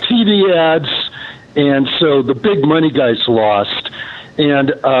they had TV ads. And so the big money guys lost.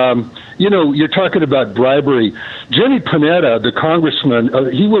 And, you're talking about bribery. Jimmy Panetta, the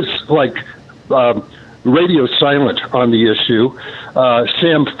congressman, he was like radio silent on the issue.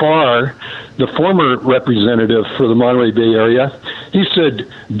 Sam Farr, the former representative for the Monterey Bay area, he said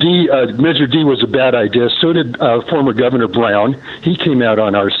Measure D was a bad idea. So did former Governor Brown. He came out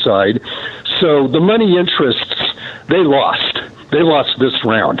on our side. So the money interests they lost. They lost this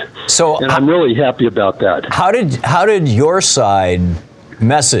round. And I'm really happy about that. How did your side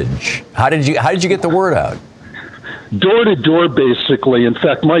message? How did you get the word out? Door to door, basically. In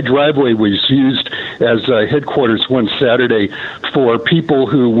fact, my driveway was used as headquarters one Saturday for people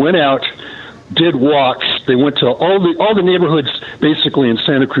who went out, did walks. They went to all the neighborhoods, basically in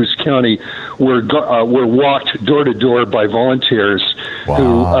Santa Cruz County, were walked door to door by volunteers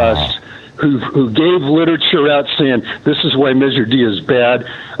who gave literature out saying this is why Measure D is bad.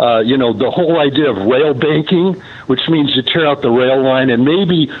 The whole idea of rail banking, which means you tear out the rail line and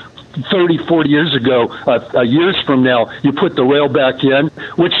maybe 30, 40 years ago, years from now, you put the rail back in,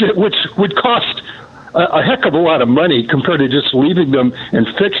 which would cost a heck of a lot of money compared to just leaving them and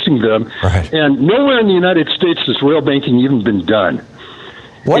fixing them. Right. And nowhere in the United States has rail banking even been done.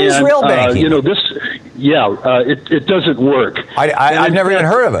 What is rail banking? It doesn't work. I've never even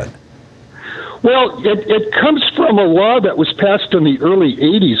heard of it. Well, it comes from a law that was passed in the early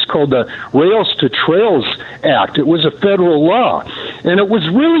 80s called the Rails to Trails Act. It was a federal law, and it was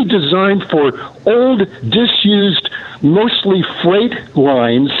really designed for old, disused, mostly freight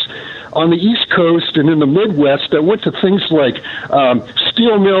lines on the East Coast and in the Midwest that went to things like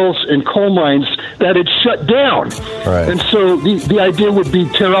steel mills and coal mines that had shut down. Right. And so the idea would be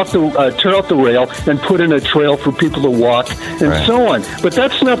tear out the rail and put in a trail for people to walk and so on. But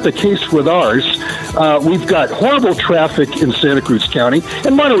that's not the case with ours. We've got horrible traffic in Santa Cruz County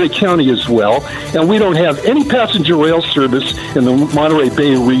and Monterey County as well, and we don't have any passenger rail service in the Monterey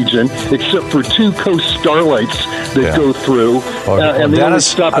Bay region except for 2 Coast Starlights that go through. And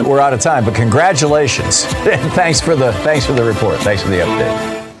Dennis, we're out of time, but congratulations. Thanks for the report. Thanks for the update.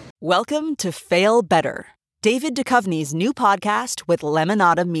 Welcome to Fail Better, David Duchovny's new podcast with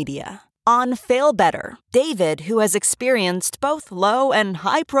Lemonada Media. On Fail Better, David, who has experienced both low and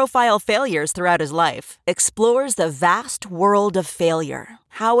high-profile failures throughout his life, explores the vast world of failure,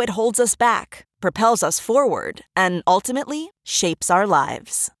 how it holds us back, propels us forward, and ultimately shapes our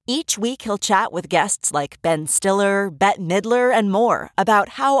lives. Each week he'll chat with guests like Ben Stiller, Bette Midler, and more about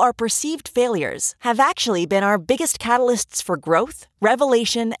how our perceived failures have actually been our biggest catalysts for growth,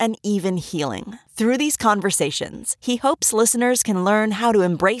 revelation, and even healing. Through these conversations, he hopes listeners can learn how to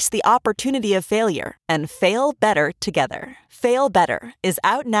embrace the opportunity of failure and fail better together. Fail Better is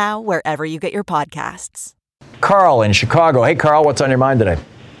out now wherever you get your podcasts. Carl in Chicago. Hey, Carl, what's on your mind today?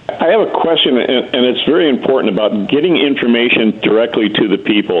 I have a question, and it's very important about getting information directly to the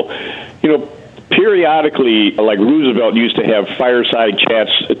people. Periodically, like Roosevelt used to have fireside chats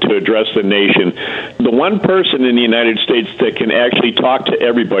to address the nation. The one person in the United States that can actually talk to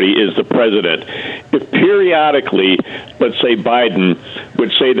everybody is the president. If periodically, let's say Biden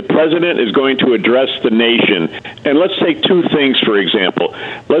would say the president is going to address the nation, and let's take 2 things, for example.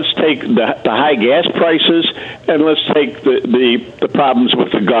 Let's take the high gas prices, and let's take the problems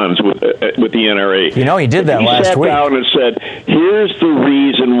with the guns with the NRA. He did that last week. He sat down and said, here's the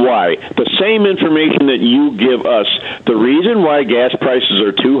reason why. The same information that you give us, the reason why gas prices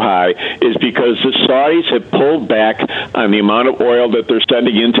are too high is because the Saudis have pulled back on the amount of oil that they're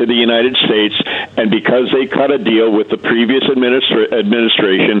sending into the United States, and because they cut a deal with the previous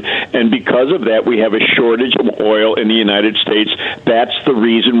administration, and because of that we have a shortage of oil in the United States. That's the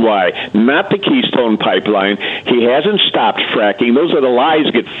reason why. Not the Keystone Pipeline. He hasn't stopped fracking. Those are the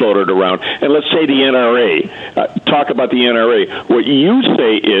lies get floated around. And let's say the NRA. Talk about the NRA. What you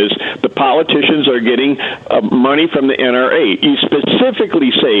say is the politicians are getting money from the NRA. You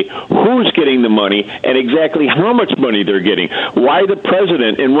specifically say who's getting the money and exactly how much money they're getting. Why the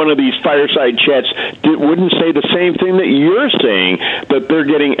president in one of these fireside chats wouldn't say the same thing that you're saying, that they're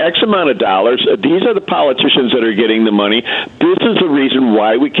getting X amount of dollars. These are the politicians that are getting the money. This is the reason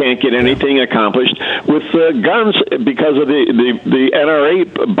why we can't get anything accomplished with guns, because of the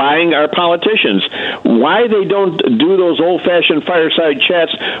NRA buying our politicians. Why they don't do those old-fashioned fireside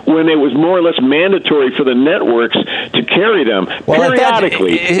chats when it was more or less mandatory for the networks to carry them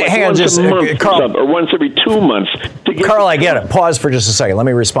periodically, hang on, just Carl, or once every 2 months. Carl, I get it. Pause for just a second. Let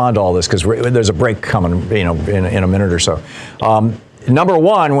me respond to all this because there's a break coming, in a minute or so. Number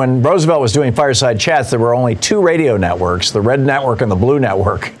one, when Roosevelt was doing fireside chats, there were only 2 radio networks, the Red Network and the Blue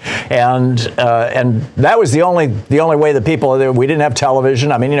Network, and that was the only way that people. We didn't have television.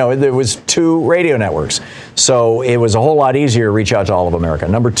 There was 2 radio networks, so it was a whole lot easier to reach out to all of America.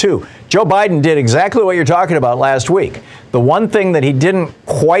 Number 2, Joe Biden did exactly what you're talking about last week. The one thing that he didn't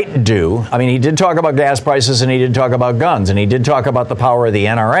quite do, he did talk about gas prices and he did talk about guns and he did talk about the power of the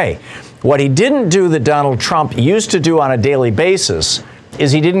NRA. What he didn't do that Donald Trump used to do on a daily basis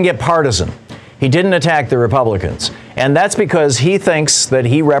is he didn't get partisan. He didn't attack the Republicans. And that's because he thinks that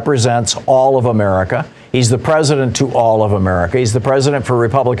he represents all of America. He's the president to all of America. He's the president for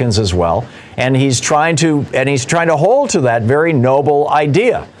Republicans as well. And he's trying to hold to that very noble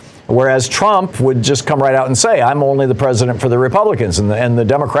idea. Whereas Trump would just come right out and say, I'm only the president for the Republicans and the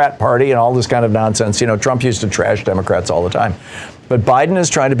Democrat Party and all this kind of nonsense. You know, Trump used to trash Democrats all the time. But Biden is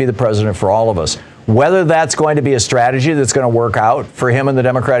trying to be the president for all of us. Whether that's going to be a strategy that's going to work out for him and the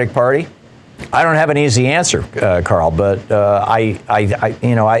Democratic Party, I don't have an easy answer, Carl. But you're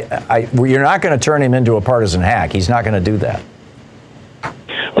not going to turn him into a partisan hack. He's not going to do that.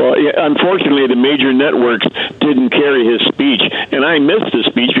 Well, yeah, unfortunately, the major networks didn't carry his speech, and I missed the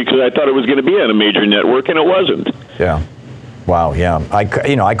speech because I thought it was going to be on a major network, and it wasn't. Yeah. Wow. Yeah.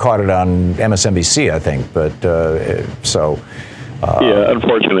 I caught it on MSNBC, I think, but yeah,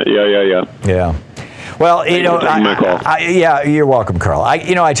 unfortunate. Yeah. Well, yeah, you're welcome, Carl.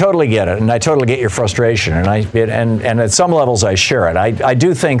 I totally get it, and I totally get your frustration, and at some levels I share it. I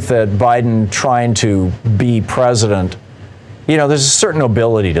do think that Biden trying to be president, there's a certain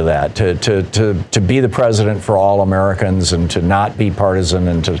nobility to that, to be the president for all Americans and to not be partisan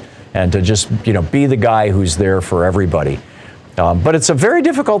and to just be the guy who's there for everybody. But it's a very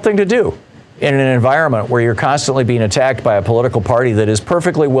difficult thing to do in an environment where you're constantly being attacked by a political party that is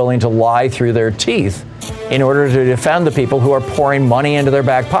perfectly willing to lie through their teeth in order to defend the people who are pouring money into their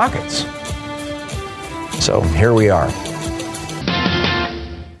back pockets. So here we are.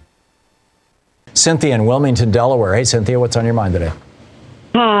 Cynthia in Wilmington, Delaware. Hey, Cynthia, what's on your mind today?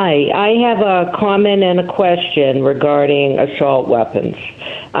 Hi, I have a comment and a question regarding assault weapons.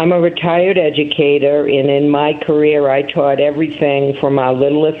 I'm a retired educator, and in my career, I taught everything from our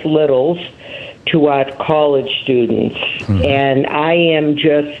littlest littles to our college students. Mm-hmm. And I am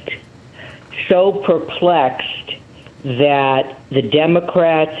just so perplexed that the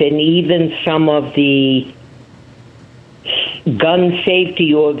Democrats and even some of the gun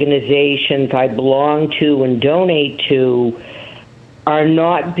safety organizations I belong to and donate to are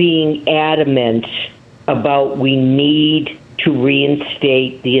not being adamant about we need to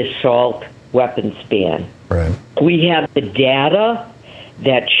reinstate the assault weapons ban. Right. We have the data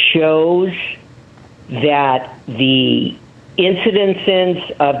that shows that the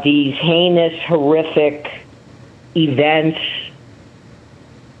incidences of these heinous, horrific events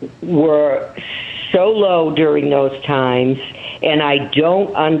were so low during those times, and I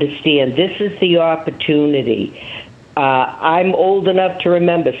don't understand. This is the opportunity. I'm old enough to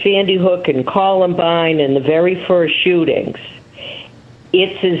remember Sandy Hook and Columbine and the very first shootings.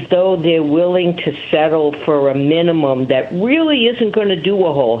 It's as though they're willing to settle for a minimum that really isn't going to do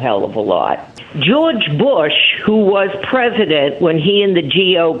a whole hell of a lot. George Bush, who was president when he and the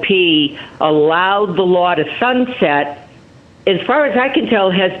GOP allowed the law to sunset, as far as I can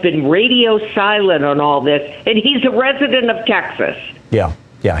tell, has been radio silent on all this, and he's a resident of Texas. Yeah,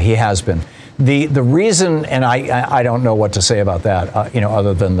 he has been. The reason, and I don't know what to say about that,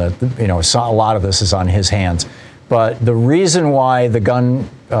 other than a lot of this is on his hands. But the reason why the gun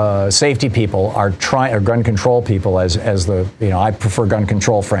safety people are trying, or gun control people, as I prefer gun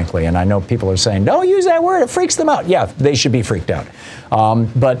control, frankly, and I know people are saying, don't use that word, it freaks them out. Yeah, they should be freaked out.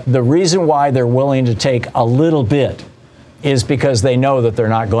 But the reason why they're willing to take a little bit is because they know that they're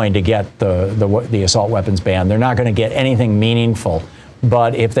not going to get the assault weapons ban. They're not going to get anything meaningful.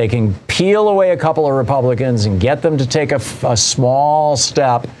 But if they can peel away a couple of Republicans and get them to take a small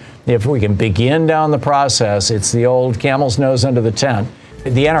step, if we can begin down the process, it's the old camel's nose under the tent.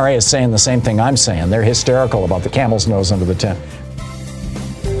 The NRA is saying the same thing I'm saying. They're hysterical about the camel's nose under the tent.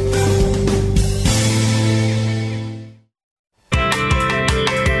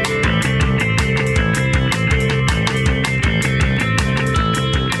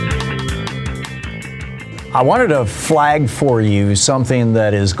 I wanted to flag for you something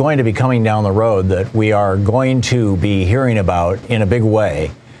that is going to be coming down the road that we are going to be hearing about in a big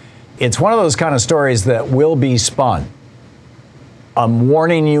way. It's one of those kind of stories that will be spun. I'm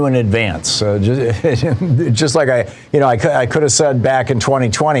warning you in advance. Just like I could have said back in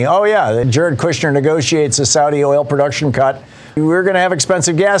 2020, oh yeah, Jared Kushner negotiates a Saudi oil production cut. We're going to have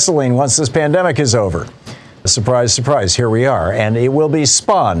expensive gasoline once this pandemic is over. Surprise, surprise, here we are. And it will be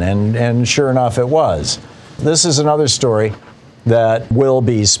spun, and sure enough, it was. This is another story that will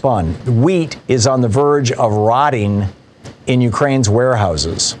be spun. Wheat is on the verge of rotting in Ukraine's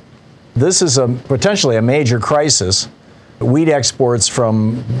warehouses. This is potentially a major crisis. Wheat exports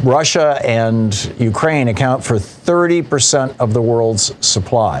from Russia and Ukraine account for 30% of the world's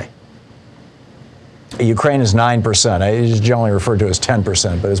supply. Ukraine is 9%. It is generally referred to as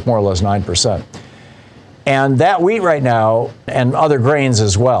 10%, but it's more or less 9%. And that wheat right now, and other grains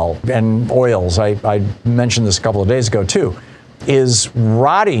as well, and oils, I mentioned this a couple of days ago too, is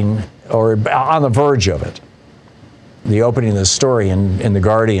rotting or on the verge of it. The opening of the story in The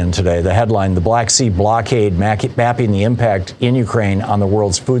Guardian today, the headline, "The Black Sea Blockade Mapping the Impact in Ukraine on the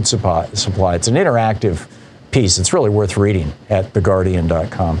World's Food Supply." It's an interactive piece. It's really worth reading at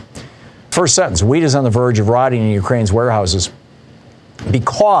theguardian.com. First sentence, "Wheat is on the verge of rotting in Ukraine's warehouses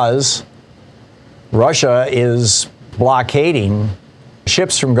because Russia is blockading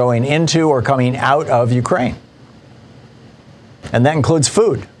ships from going into or coming out of Ukraine." And that includes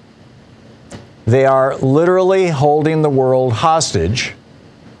food. They are literally holding the world hostage,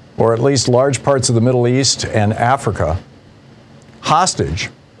 or at least large parts of the Middle East and Africa hostage.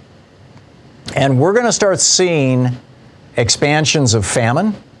 And we're going to start seeing expansions of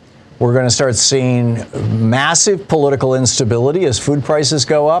famine. We're going to start seeing massive political instability as food prices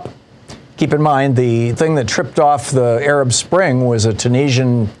go up. Keep in mind, the thing that tripped off the Arab Spring was a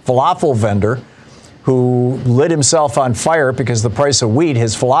Tunisian falafel vendor who lit himself on fire because the price of wheat,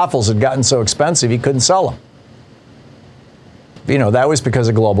 his falafels had gotten so expensive he couldn't sell them. You know, that was because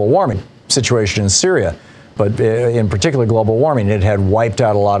of global warming situation in Syria. But in particular, global warming, it had wiped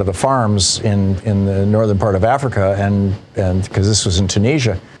out a lot of the farms in the northern part of Africa, and because this was in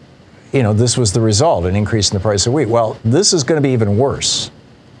Tunisia, you know, this was the result, an increase in the price of wheat. Well, this is going to be even worse.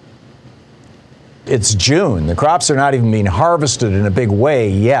 It's June. The crops are not even being harvested in a big way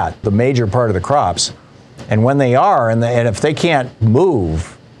yet, the major part of the crops. And when they are, and if they can't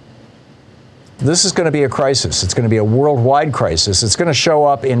move, this is going to be a crisis. It's going to be a worldwide crisis. It's going to show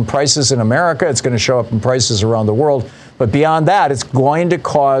up in prices in America. It's going to show up in prices around the world. But beyond that, it's going to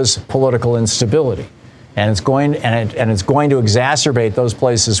cause political instability. And it's going to exacerbate those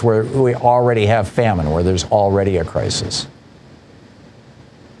places where we already have famine, where there's already a crisis.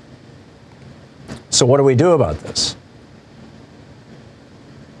 So what do we do about this?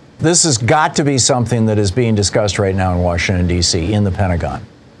 This has got to be something that is being discussed right now in Washington, D.C., in the Pentagon.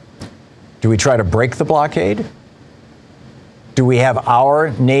 Do we try to break the blockade? Do we have our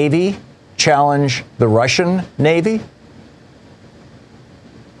Navy challenge the Russian Navy?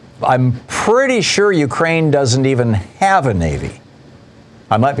 I'm pretty sure Ukraine doesn't even have a Navy.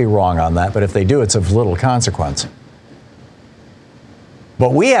 I might be wrong on that, but if they do, it's of little consequence.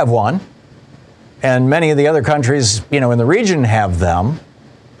 But we have one. And many of the other countries, you know, in the region have them.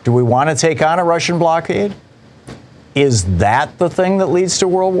 Do we want to take on a Russian blockade? Is that the thing that leads to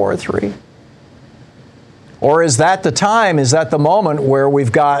World War III? Or is that the time, is that the moment where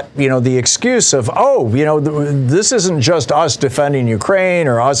we've got, you know, the excuse of, oh, you know, this isn't just us defending Ukraine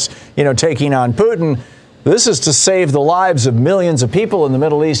or us, you know, taking on Putin. This is to save the lives of millions of people in the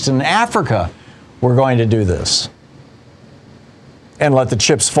Middle East and Africa. We're going to do this. And let the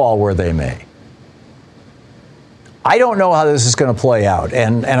chips fall where they may. I don't know how this is going to play out,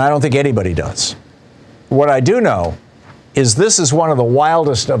 and I don't think anybody does. What I do know is this is one of the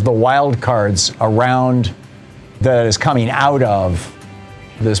wildest of the wild cards around that is coming out of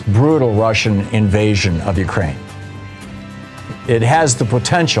this brutal Russian invasion of Ukraine. It has the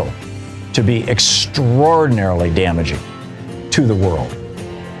potential to be extraordinarily damaging to the world.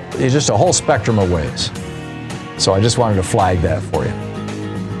 It's just a whole spectrum of ways. So I just wanted to flag that for you.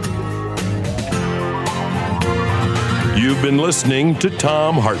 You've been listening to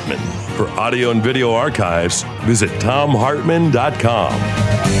Thom Hartmann. For audio and video archives, visit ThomHartmann.com.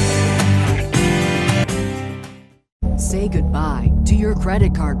 Say goodbye to your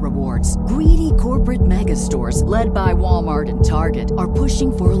credit card rewards. Greedy corporate mega stores, led by Walmart and Target, are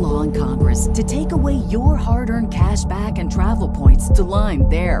pushing for a law in Congress to take away your hard-earned cash back and travel points to line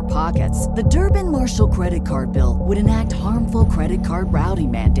their pockets. The Durbin-Marshall credit card bill would enact harmful credit card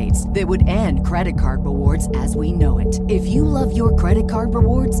routing mandates that would end credit card rewards as we know it. If you love your credit card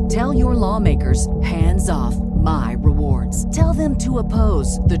rewards, tell your lawmakers, hands off my rewards. Tell them to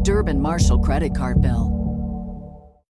oppose the Durbin-Marshall credit card bill.